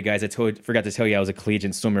 by the way, guys, I forgot to tell you I was a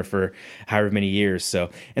collegiate swimmer for however many years.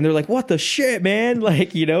 So, and they're like, what the shit, man?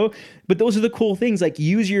 Like, but those are the cool things. Like,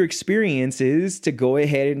 use your experiences to go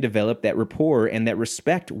ahead and develop that rapport and that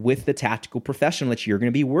respect with the tactical professional that you're going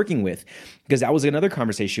to be working with. Because that was another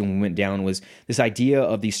conversation we went down, was this idea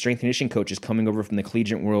of these strength and conditioning coaches coming over from the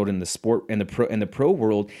collegiate world and the sport and the pro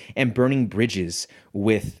world and burning bridges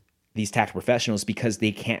with these tactical professionals because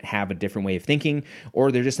they can't have a different way of thinking, or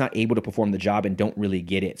they're just not able to perform the job and don't really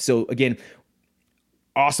get it. So again,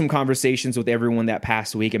 awesome conversations with everyone that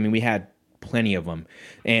past week. I mean, we had plenty of them.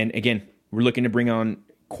 And again, we're looking to bring on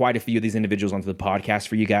quite a few of these individuals onto the podcast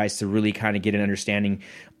for you guys to really kind of get an understanding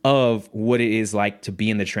of what it is like to be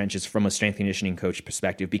in the trenches from a strength and conditioning coach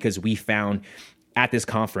perspective, because we found at this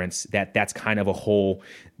conference that that's kind of a hole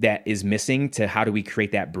that is missing to how do we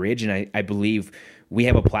create that bridge. And I believe we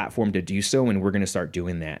have a platform to do so, and we're going to start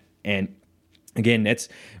doing that. And again,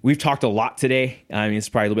 we've talked a lot today. I mean, it's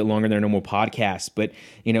probably a little bit longer than a normal podcast, but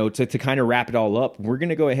to kind of wrap it all up, we're going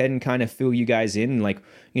to go ahead and kind of fill you guys in, like,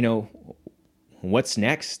 what's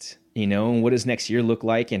next? What does next year look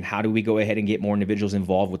like, and how do we go ahead and get more individuals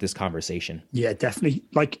involved with this conversation? Yeah, definitely.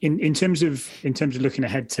 Like in terms of looking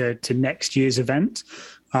ahead to next year's event,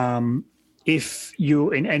 if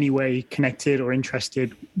you're in any way connected or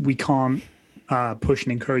interested, we can't push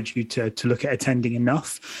and encourage you to look at attending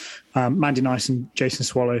enough. Mandy Nice and Jason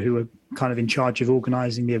Swallow, who are kind of in charge of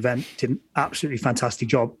organizing the event, did an absolutely fantastic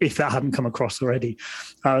job, if that hadn't come across already.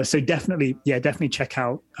 So definitely check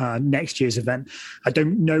out next year's event. I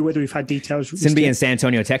don't know whether we've had details. It's going to be in San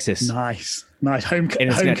Antonio, Texas. Nice.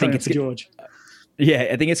 Homecoming for George. Yeah,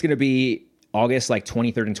 I think it's going to be August like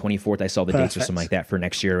 23rd and 24th. I saw the dates or something like that for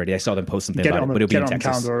next year already. I saw them post something about it, but it'll be in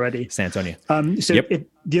Texas already. San Antonio.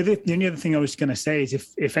 The only other thing I was going to say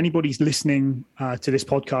is if anybody's listening to this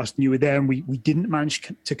podcast and you were there and we didn't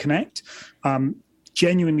manage to connect,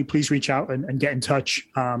 genuinely please reach out and get in touch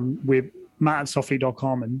with Matt at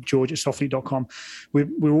Softly.com and George at Softly.com.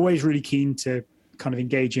 We're always really keen to kind of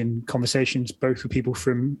engage in conversations both with people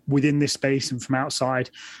from within this space and from outside.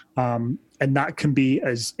 And that can be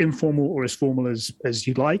as informal or as formal as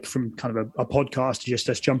you'd like, from kind of a podcast to just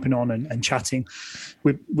us jumping on and chatting.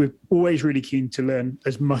 We're always really keen to learn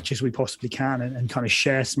as much as we possibly can and kind of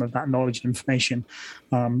share some of that knowledge and information.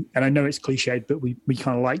 And I know it's cliched, but we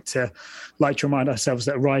kind of like to remind ourselves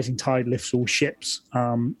that a rising tide lifts all ships.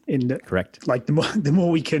 Correct. Like the more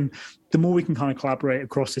we can kind of collaborate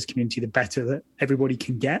across this community, the better that everybody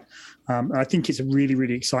can get. And I think it's a really,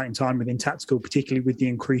 really exciting time within tactical, particularly with the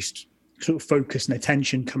increased sort of focus and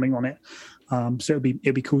attention coming on it. So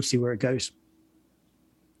it'll be cool to see where it goes.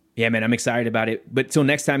 Yeah, man, I'm excited about it. But till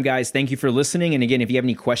next time, guys, thank you for listening. And again, if you have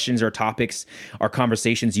any questions or topics or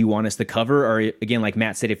conversations you want us to cover, or again, like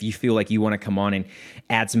Matt said, if you feel like you want to come on and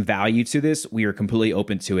add some value to this, we are completely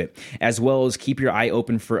open to it. As well as keep your eye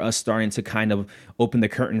open for us starting to kind of open the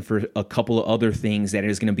curtain for a couple of other things that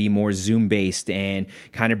is going to be more Zoom-based and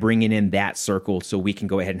kind of bringing in that circle so we can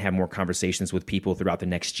go ahead and have more conversations with people throughout the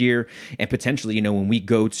next year. And potentially, when we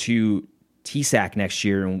go to TSAC next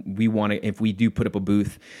year, and we want to, if we do put up a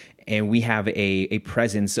booth and we have a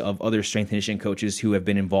presence of other strength and conditioning coaches who have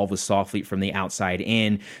been involved with Soflete from the outside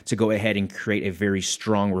in, to go ahead and create a very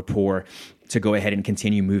strong rapport to go ahead and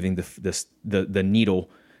continue moving the needle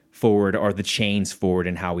forward, or the chains forward,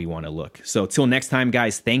 in how we want to look. So till next time,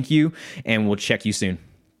 guys, thank you, and we'll check you soon.